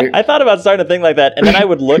know, right? I thought about starting a thing like that, and then I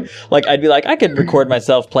would look, like, I'd be like, I could record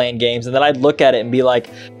myself playing games, and then I'd look at it and be like,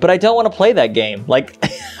 but I don't want to play that game. Like,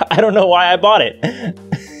 I don't know why I bought it.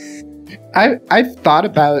 I've thought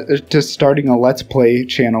about just starting a Let's Play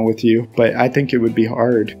channel with you, but I think it would be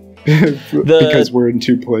hard. Because we're in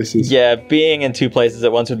two places. Yeah, being in two places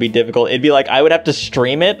at once would be difficult. It'd be like, I would have to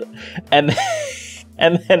stream it, and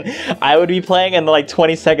then I would be playing, and like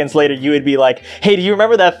 20 seconds later, you would be like, hey, do you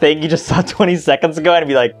remember that thing you just saw 20 seconds ago? And I'd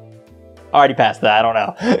be like, already passed that, I don't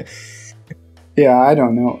know. Yeah, I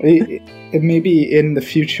don't know. It maybe in the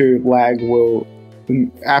future, lag will,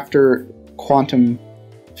 after quantum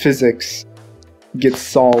physics gets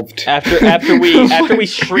solved. After we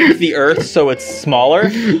shrink the Earth so it's smaller,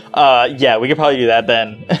 yeah, we could probably do that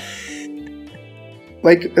then.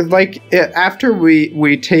 After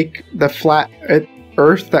we take the flat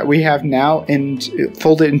Earth that we have now and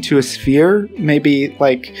fold it into a sphere, maybe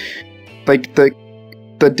like the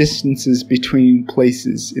distances between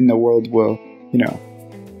places in the world will, you know,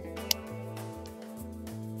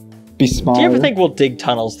 be smaller. Do you ever think we'll dig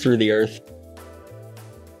tunnels through the Earth?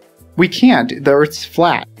 We can't. The Earth's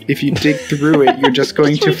flat. If you dig through it, you're just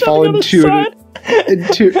going to fall into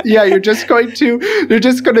yeah, you're just going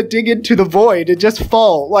to dig into the void and just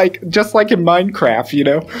fall, just like in Minecraft, you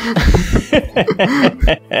know?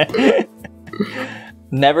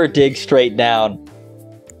 Never dig straight down.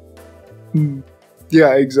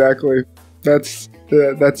 Yeah, exactly. That's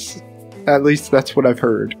at least that's what I've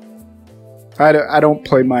heard. I don't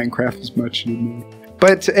play Minecraft as much anymore.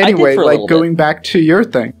 But anyway, going back to your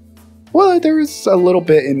thing. Well, there was a little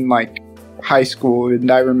bit in high school,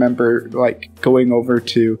 and I remember going over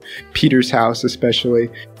to Peter's house especially,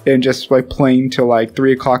 and just playing till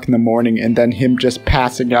 3 o'clock in the morning, and then him just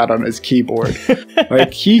passing out on his keyboard.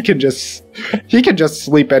 he can just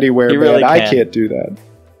sleep anywhere, man. Really I can't do that.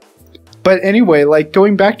 But anyway,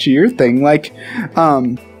 going back to your thing,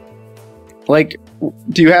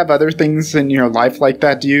 do you have other things in your life like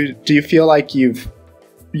that? Do you feel like you've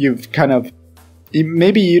kind of,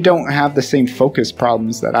 maybe you don't have the same focus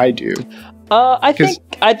problems that I do? I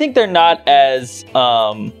think they're not as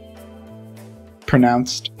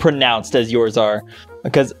pronounced as yours are.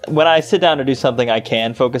 Because when I sit down to do something, I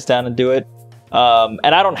can focus down and do it.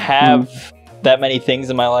 And I don't have that many things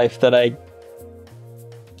in my life that I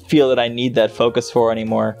feel that I need that focus for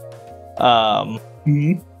anymore. Now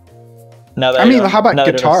that how about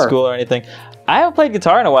guitar? School or anything? I haven't played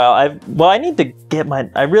guitar in a while. I need to get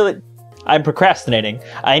I'm procrastinating.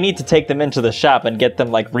 I need to take them into the shop and get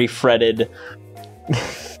them refretted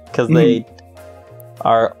because they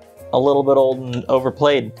are a little bit old and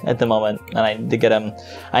overplayed at the moment, and I need to get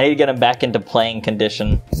them back into playing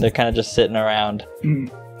condition. They're kind of just sitting around.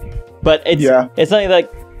 But it's something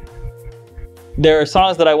like there are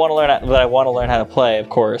songs that I want to learn how to play, of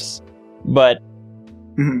course, but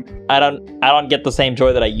I don't get the same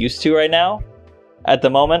joy that I used to right now. At the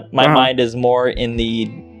moment, my mind is more in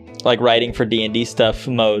the like writing for D&D stuff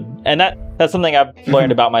mode, and that's something I've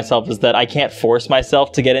learned about myself, is that I can't force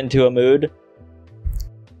myself to get into a mood.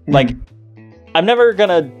 Like, I'm never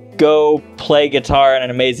gonna go play guitar in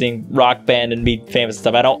an amazing rock band and be famous and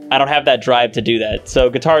stuff. I don't have that drive to do that.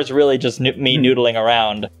 So guitar is really just me noodling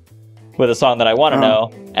around with a song that I want to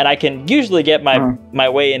know, and I can usually get my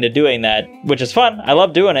way into doing that, which is fun. I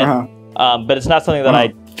love doing it, but it's not something that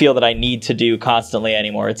I feel that I need to do constantly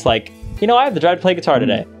anymore. It's like, I have the drive to play guitar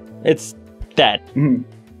today. It's that. And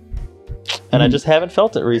I just haven't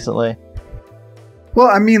felt it recently. Well,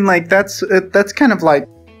 I mean, like, that's kind of like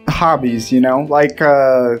hobbies, like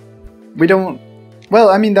we don't, well,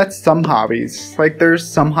 I mean, that's some hobbies. Like, there's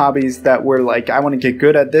some hobbies that we're like, I want to get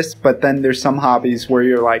good at this, but then there's some hobbies where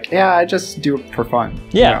you're like, yeah, I just do it for fun.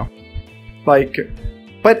 Like,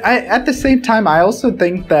 but at the same time, I also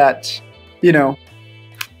think that,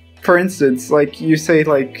 for instance, like you say,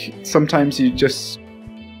 like, sometimes you just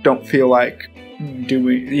don't feel like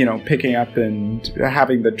doing, picking up and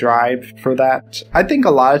having the drive for that. I think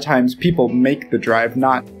a lot of times people make the drive,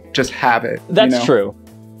 not just have it. That's true.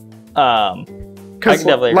 Because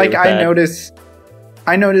like I notice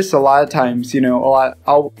a lot of times,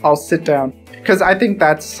 I'll sit down, because I think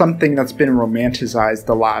that's something that's been romanticized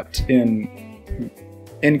a lot in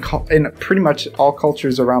pretty much all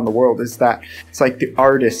cultures around the world, is that it's like the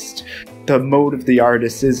artist, the mode of the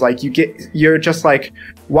artist is like you're just like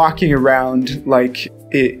walking around like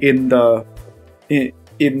in the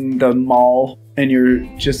mall, and you're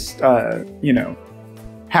just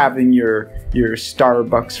having your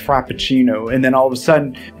Starbucks Frappuccino, and then all of a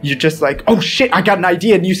sudden you're just like, oh shit, I got an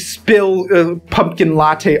idea, and you spill a pumpkin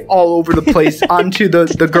latte all over the place onto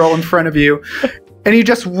the girl in front of you. And you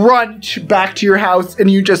just run back to your house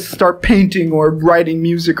and you just start painting or writing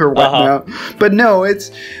music or whatnot. But no,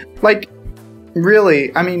 it's like,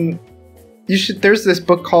 really, I mean, there's this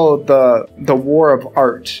book called The War of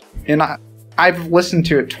Art. And I've listened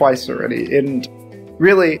to it twice already. And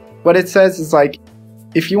really, what it says is like,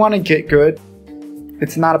 if you want to get good,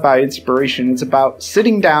 it's not about inspiration. It's about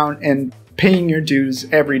sitting down and paying your dues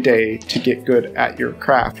every day to get good at your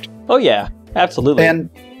craft. Oh yeah, absolutely.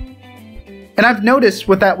 And I've noticed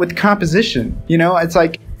with composition, it's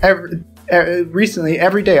like recently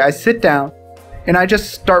every day I sit down and I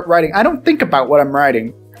just start writing. I don't think about what I'm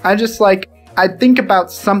writing. I think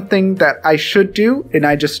about something that I should do, and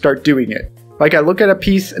I just start doing it. Like, I look at a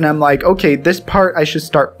piece and I'm like, okay, this part I should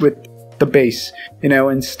start with the bass,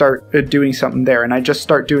 and start doing something there, and I just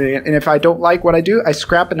start doing it. And if I don't like what I do, I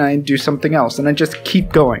scrap it and I do something else, and I just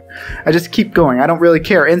keep going. I don't really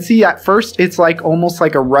care. And see, at first it's like almost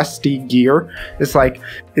like a rusty gear. It's like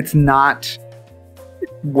it's not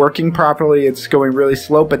working properly, it's going really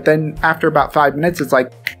slow, but then after about 5 minutes it's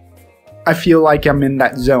like I feel like I'm in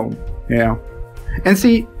that zone, And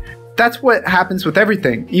see, that's what happens with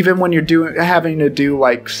everything. Even when you're having to do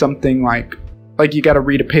like something like you got to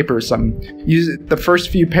read a paper or something. Use the first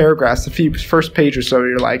few paragraphs, first page or so,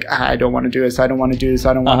 you're like, I don't want to do this, I don't want to do this,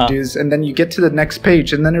 I don't want to do this. And then you get to the next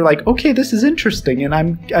page, and then you're like, okay, this is interesting, and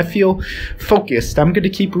I feel focused. I'm going to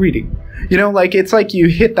keep reading. Like, it's like you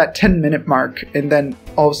hit that 10-minute mark, and then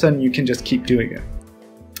all of a sudden you can just keep doing it.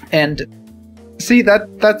 And see,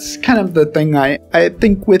 that's kind of the thing I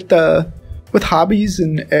think with hobbies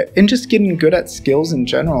and just getting good at skills in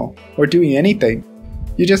general, or doing anything.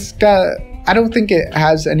 You just got. I don't think it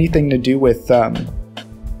has anything to do with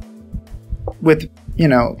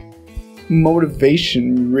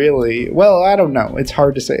motivation, really. Well, I don't know. It's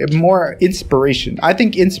hard to say. More inspiration. I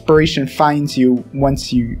think inspiration finds you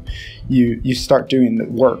once you start doing the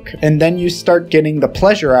work, and then you start getting the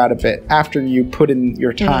pleasure out of it after you put in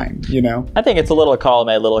your time. I think it's a little column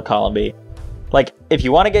A, little column B. Like, if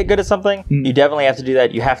you want to get good at something, you definitely have to do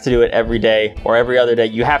that. You have to do it every day or every other day.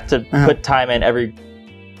 You have to put time in every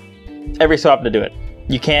so often to do it.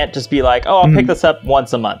 You can't just be like, oh, I'll pick this up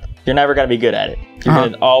once a month. You're never going to be good at it. You're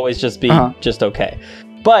going to always just be just okay.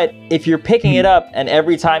 But if you're picking it up and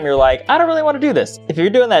every time you're like, I don't really want to do this. If you're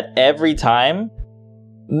doing that every time,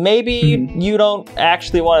 maybe you don't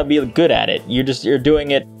actually want to be good at it. You're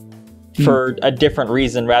doing it for a different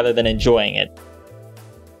reason rather than enjoying it.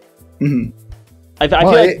 I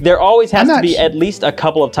feel like there always has to be at least a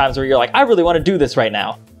couple of times where you're like, I really want to do this right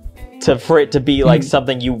now. For it to be like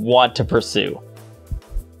something you want to pursue.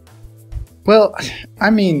 Well, I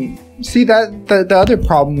mean, see that the other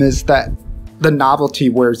problem is that the novelty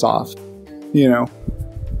wears off, you know?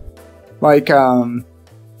 Like,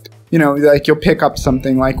 you know, like you'll pick up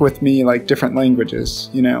something like with me, like different languages,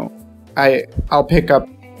 you know? I'll pick up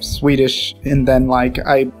Swedish and then like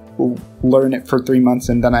I learn it for 3 months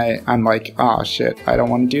and then I'm like, oh shit, I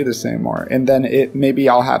don't want to do this anymore. And then maybe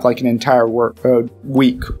I'll have like an entire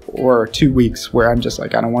week or 2 weeks where I'm just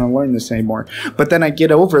like, I don't want to learn this anymore. But then I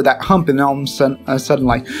get over that hump and all of a sudden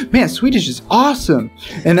like, man, Swedish is awesome.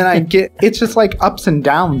 And then it's just like ups and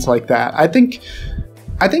downs like that. I think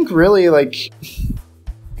really like,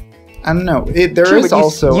 I don't know. There is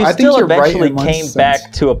also. I think you're right. You still eventually came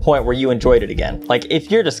back to a point where you enjoyed it again. Like if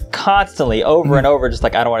you're just constantly over and over, just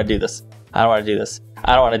like I don't want to do this. I don't want to do this.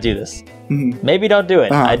 I don't want to do this. Maybe don't do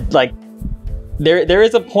it. Like there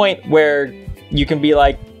is a point where you can be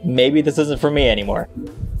like, maybe this isn't for me anymore.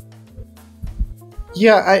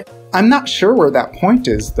 Yeah, I'm not sure where that point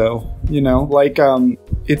is though. You know, like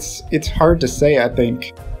it's hard to say. I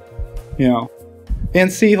think, you know. And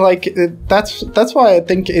see, like that's why I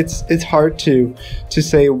think it's hard to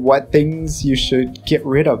say what things you should get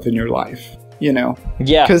rid of in your life, you know?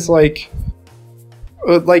 Yeah. Because like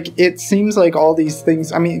it seems like all these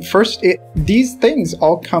things. I mean, these things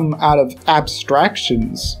all come out of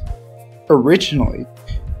abstractions originally,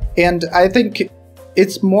 and I think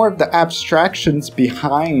it's more of the abstractions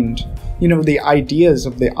behind, you know, the ideas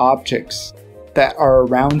of the objects that are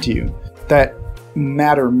around you that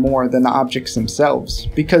matter more than the objects themselves.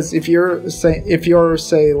 Because if you're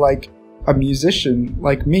say like a musician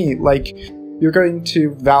like me, like you're going to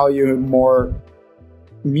value more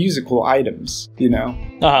musical items, you know.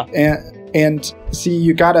 And see,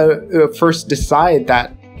 you gotta first decide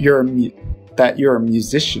that you're a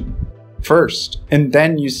musician first, and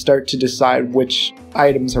then you start to decide which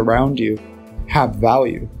items around you have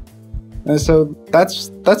value. And so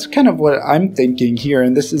that's kind of what I'm thinking here,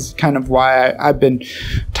 and this is kind of why I've been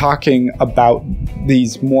talking about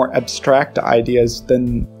these more abstract ideas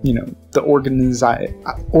than, you know, the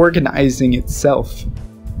organizing itself.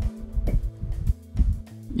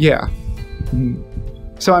 Yeah.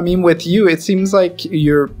 So I mean, with you, it seems like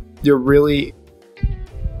you're really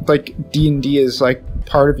like D&D is like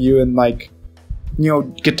part of you, and like, you know,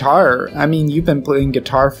 guitar. I mean, you've been playing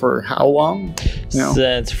guitar for how long? You know?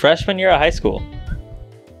 Since freshman year of high school.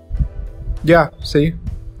 Yeah, see?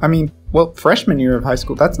 I mean, well, freshman year of high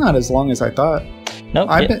school, that's not as long as I thought. Nope.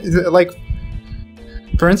 I've been, like,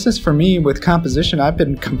 for instance, for me, with composition, I've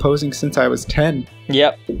been composing since I was 10.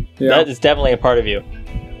 Yep. Yeah. That is definitely a part of you.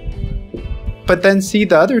 But then, see,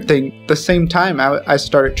 the other thing, the same time, I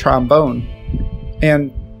started trombone.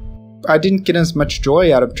 And I didn't get as much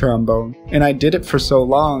joy out of trombone, and I did it for so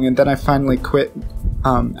long, and then I finally quit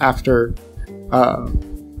after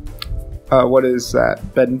what is that,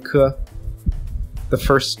 Bedenke? The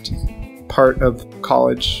first part of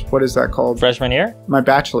college. What is that called? Freshman year? My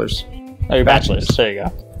bachelor's. Oh, your bachelor's. There you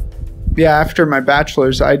go. Yeah, after my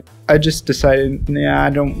bachelor's, I just decided, I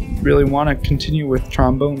don't really want to continue with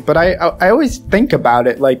trombone. But I always think about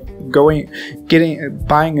it, like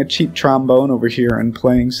buying a cheap trombone over here and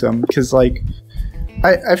playing some, because like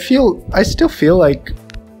I still feel like,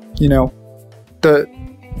 you know,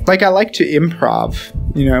 I like to improv,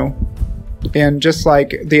 you know, and just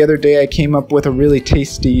like the other day I came up with a really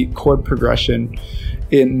tasty chord progression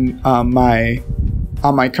on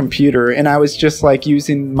my computer, and I was just like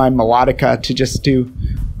using my melodica to just do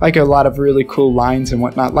like a lot of really cool lines and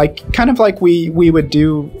whatnot, like kind of like we would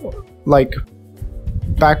do like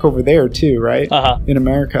back over there too, right? In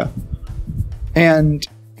America. And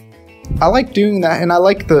I like doing that, and I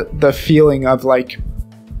like the feeling of like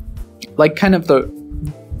kind of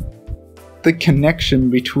the connection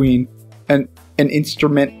between an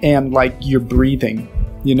instrument and like your breathing,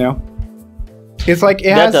 you know? It's like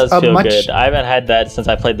that does feel good. I haven't had that since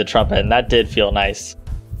I played the trumpet, and that did feel nice.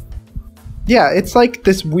 Yeah, it's like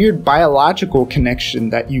this weird biological connection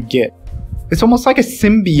that you get. It's almost like a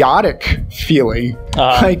symbiotic feeling,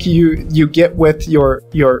 like you get with your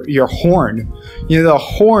horn. You know, the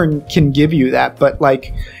horn can give you that, but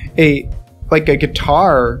like a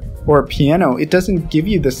guitar or a piano, it doesn't give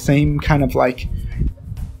you the same kind of like.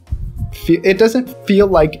 It doesn't feel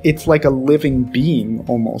like it's like a living being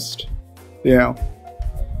almost. You know,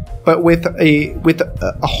 but with a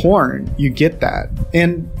horn, you get that,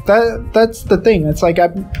 and that's the thing. It's like I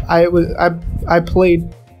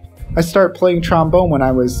started playing trombone when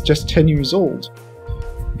I was just 10 years old,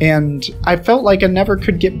 and I felt like I never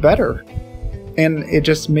could get better, and it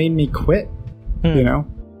just made me quit. You know,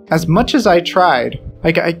 as much as I tried,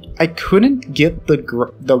 Like, I couldn't get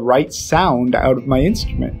the right sound out of my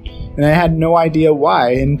instrument. And I had no idea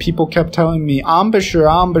why. And people kept telling me, embouchure,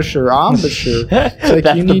 embouchure, embouchure. It's like,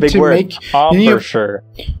 That's you the need big to word. make... Embouchure.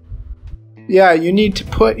 Yeah, you need to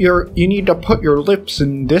put your lips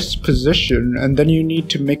in this position, and then you need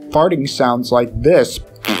to make farting sounds like this.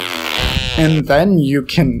 And then you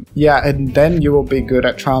can... Yeah, and then you will be good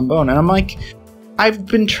at trombone. And I'm like, I've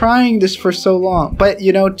been trying this for so long. But,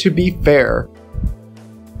 you know, to be fair...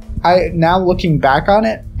 now looking back on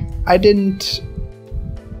it, I didn't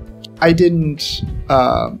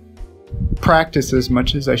practice as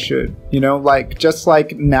much as I should. You know, like just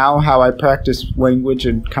like now how I practice language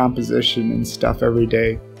and composition and stuff every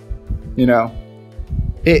day. You know,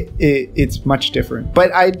 it's much different.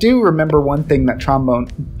 But I do remember one thing that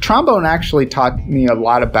trombone actually taught me a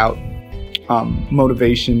lot about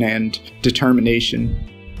motivation and determination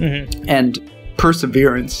and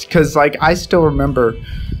perseverance. Because like I still remember.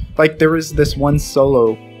 Like, there was this one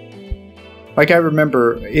solo, like, I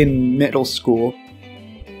remember in middle school,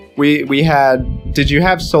 we had, did you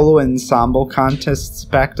have solo ensemble contests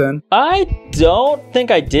back then? I don't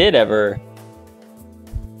think I did ever.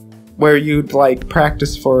 Where you'd, like,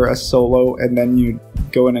 practice for a solo, and then you'd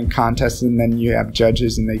go in a contest, and then you have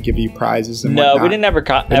judges, and they give you prizes and whatnot. No, we didn't ever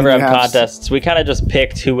have contests. We kind of just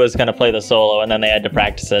picked who was going to play the solo, and then they had to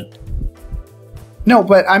practice it. No,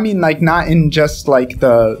 but I mean, like, not in just, like,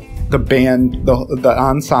 the band, the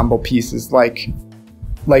ensemble pieces, like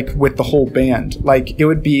with the whole band. Like, it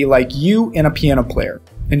would be, like, you and a piano player,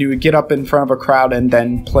 and you would get up in front of a crowd and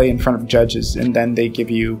then play in front of judges, and then they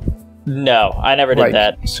give you... No, I never did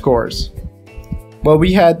that. Scores. Well,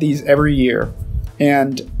 we had these every year,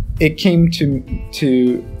 and it came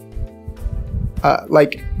to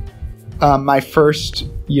my first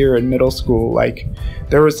year in middle school, like,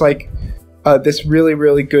 there was, like, this really,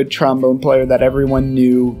 really good trombone player that everyone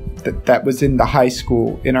knew that was in the high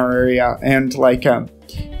school in our area. And, like,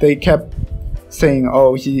 they kept saying,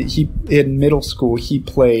 oh, he in middle school, he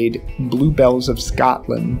played Bluebells of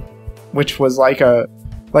Scotland, which was like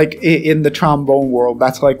in the trombone world,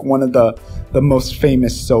 that's like one of the most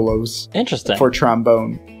famous solos. Interesting. For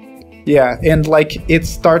trombone. Yeah, and, like,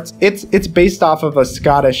 it's based off of a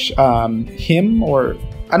Scottish hymn, or...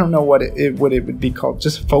 I don't know what it would be called,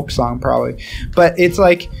 just folk song probably. But it's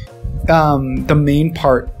like the main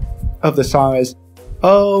part of the song is,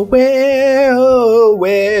 oh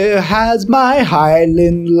where has my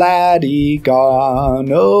Highland laddie gone?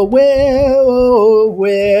 Oh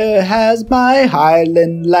where has my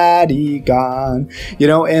Highland laddie gone? You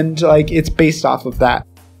know, and like it's based off of that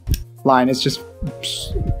line. It's just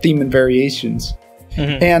theme and variations.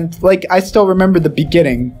 Mm-hmm. And like I still remember the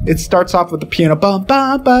beginning. It starts off with the piano, bum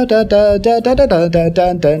bum ba da da da da da da da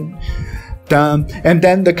da da, and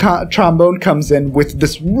then the trombone comes in with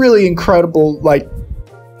this really incredible like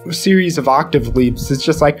series of octave leaps. It's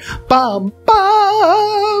just like bum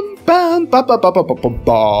bum bum bum bum bum bum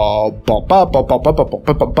bum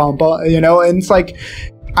bum bum bum, you know. And it's like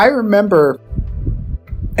I remember,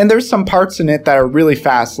 and there's some parts in it that are really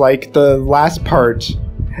fast. Like the last part.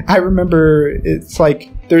 I remember it's like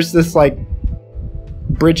there's this like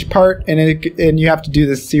bridge part and you have to do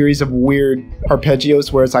this series of weird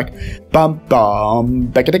arpeggios where it's like bum bum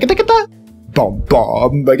bum bum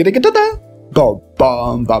bum bum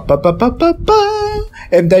ba ba ba ba ba ba,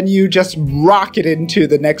 and then you just rock it into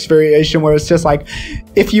the next variation where it's just like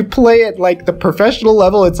if you play it like the professional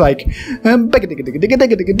level, it's like that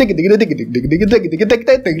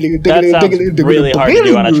sounds really hard to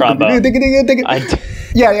do on a trombone.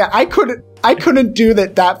 Yeah, I couldn't do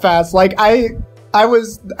that fast. Like I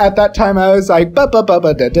was at that time I was like like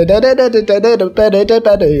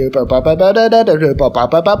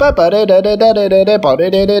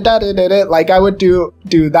I would do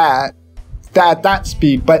that at that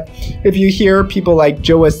speed. But if you hear people like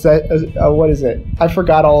Joe what is it? I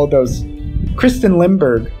forgot all of those. Kristen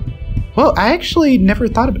Lindberg. Well, I actually never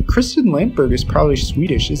thought of it. Kristen Lindberg is probably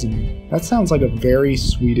Swedish, isn't it? That sounds like a very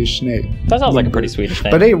Swedish name. That sounds like a pretty Swedish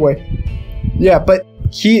name. But anyway, yeah, but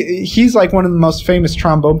he's like one of the most famous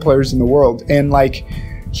trombone players in the world, and like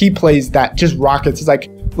he plays that just rockets. It's like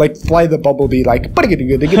Fly the Bumblebee, like you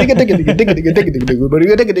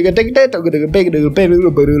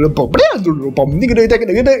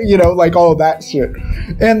know, like all of that shit.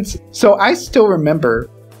 And so I still remember,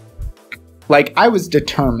 like I was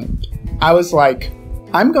determined. I was like,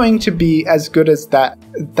 I'm going to be as good as that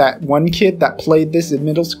one kid that played this in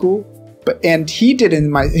middle school. And he did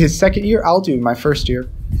in his second year, I'll do in my first year.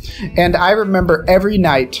 And I remember every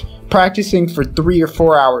night practicing for 3 or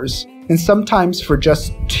 4 hours, and sometimes for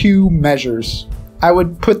just 2 measures I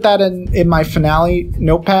would put that in my Finale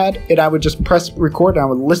notepad, and I would just press record, and I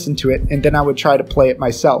would listen to it, and then I would try to play it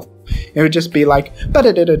myself. It would just be like,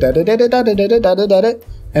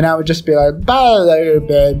 and I would just be like, get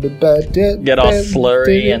all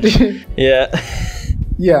slurry and yeah.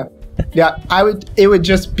 It would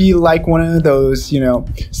just be like one of those,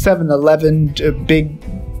 7-Eleven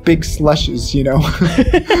big slushes,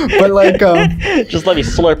 but like just let me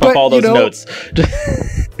slurp up all those notes.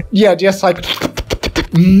 Yeah, just like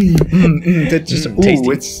that just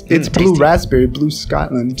it's blue raspberry, blue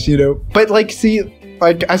Scotland, but like, see,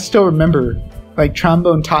 like, I still remember, like,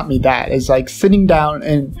 trombone taught me that, is like sitting down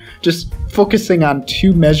and just focusing on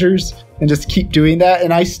 2 measures and just keep doing that.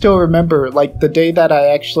 And I still remember, like, the day that I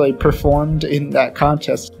actually performed in that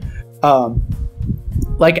contest,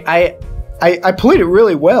 like, I played it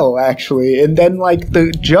really well, actually. And then, like,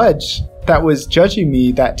 the judge that was judging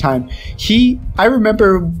me that time, I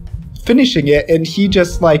remember finishing it, and he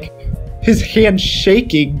just, like, his hand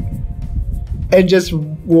shaking and just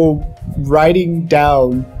writing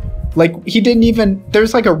down, like, he didn't even,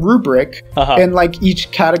 there's like a rubric, and like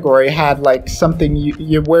each category had like something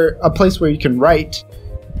you where a place where you can write,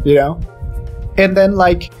 and then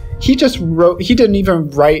like he just wrote, he didn't even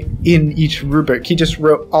write in each rubric, he just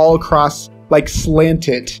wrote all across, like,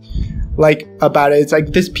 slanted, like, about it. It's like,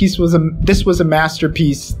 this was a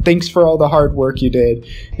masterpiece, thanks for all the hard work you did,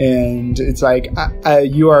 and it's like,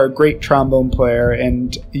 you are a great trombone player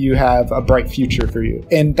and you have a bright future for you.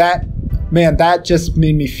 And that just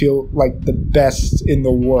made me feel like the best in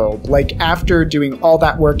the world. Like, after doing all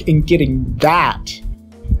that work and getting that,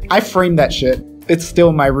 I framed that shit. It's still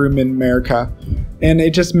in my room in America, and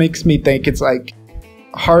it just makes me think, it's like,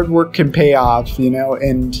 hard work can pay off,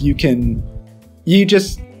 and you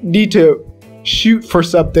just need to shoot for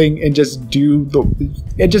something and just do the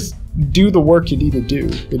work you need to do.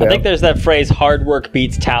 I think there's that phrase, hard work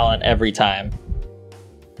beats talent every time.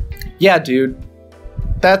 Yeah, dude.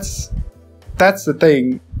 That's the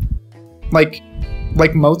thing. Like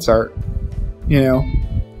Mozart,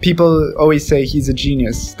 people always say he's a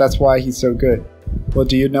genius. That's why he's so good. Well,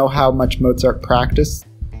 do you know how much Mozart practiced?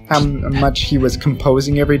 How much he was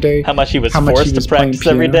composing every day? How much he was forced to practice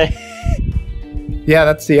every day? Yeah,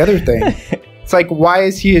 that's the other thing. It's like, why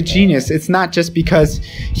is he a genius? It's not just because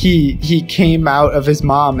he came out of his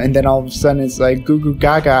mom and then all of a sudden it's like, goo goo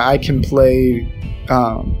gaga, I can play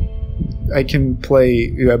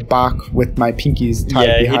Bach with my pinkies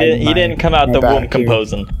tied behind my he didn't come out the womb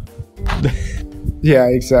composing. Yeah,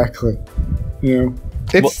 exactly.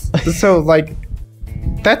 It's so, like,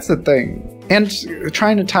 that's the thing. And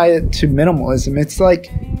trying to tie it to minimalism, it's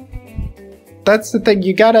like, that's the thing.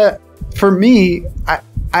 You gotta, for me, I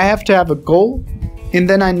have to have a goal, and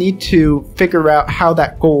then I need to figure out how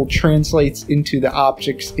that goal translates into the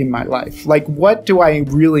objects in my life. Like, what do I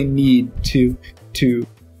really need to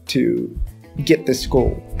get this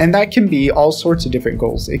goal? And that can be all sorts of different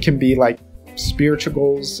goals. It can be like spiritual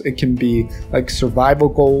goals. It can be like survival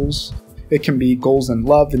goals. It can be goals in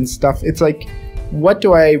love and stuff. It's like, what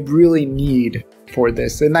do I really need for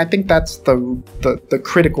this? And I think that's the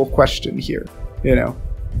critical question here,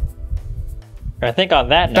 I think on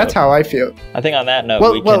that note, that's how I feel. I think on that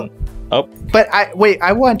note, But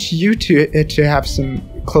I want you to have some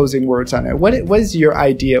closing words on it. What is your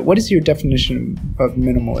idea? What is your definition of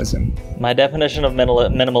minimalism? My definition of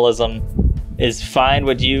minimalism is find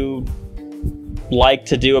what you like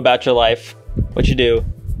to do about your life, what you do,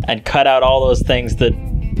 and cut out all those things that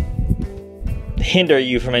hinder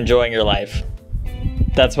you from enjoying your life.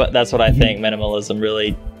 That's what I think minimalism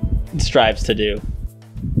really strives to do.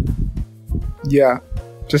 Yeah,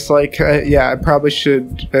 just like I probably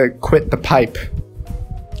should quit the pipe.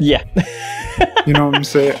 Yeah. You know what I'm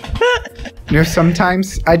saying?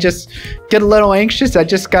 Sometimes I just get a little anxious. I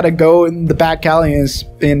just gotta go in the back alley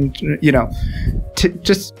and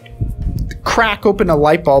just crack open a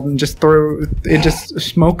light bulb and just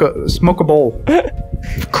smoke a bowl.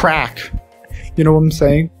 Crack. You know what I'm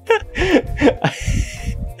saying?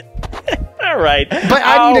 All right. But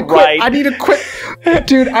I need to quit. Right. I need to quit.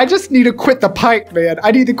 Dude, I just need to quit the pipe, man.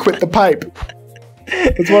 I need to quit the pipe.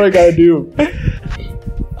 That's what I gotta do.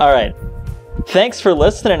 All right. Thanks for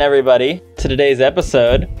listening, everybody, to today's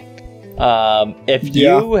episode. If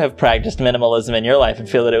you have practiced minimalism in your life and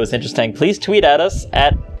feel that it was interesting, please tweet at us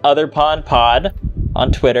at OtherPondPod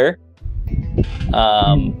on Twitter.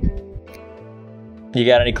 You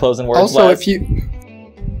got any closing words? Also, Les?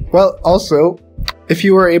 if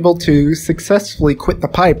you were able to successfully quit the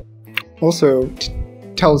pipe, also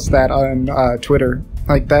tell us that on Twitter.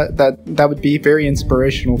 Like that would be very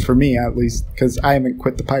inspirational for me, at least, because I haven't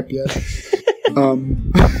quit the pipe yet.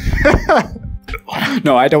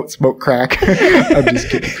 No, I don't smoke crack. I'm just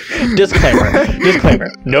kidding.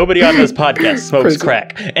 Disclaimer. Nobody on this podcast smokes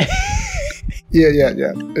crack.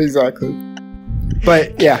 Yeah, exactly.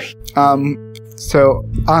 But yeah, so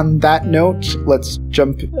on that note, let's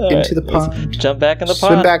jump into the pond. Jump back in the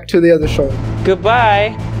pond. Swim back to the other shore.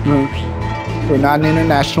 Goodbye. We're not in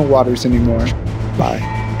international waters anymore. Bye.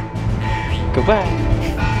 Goodbye.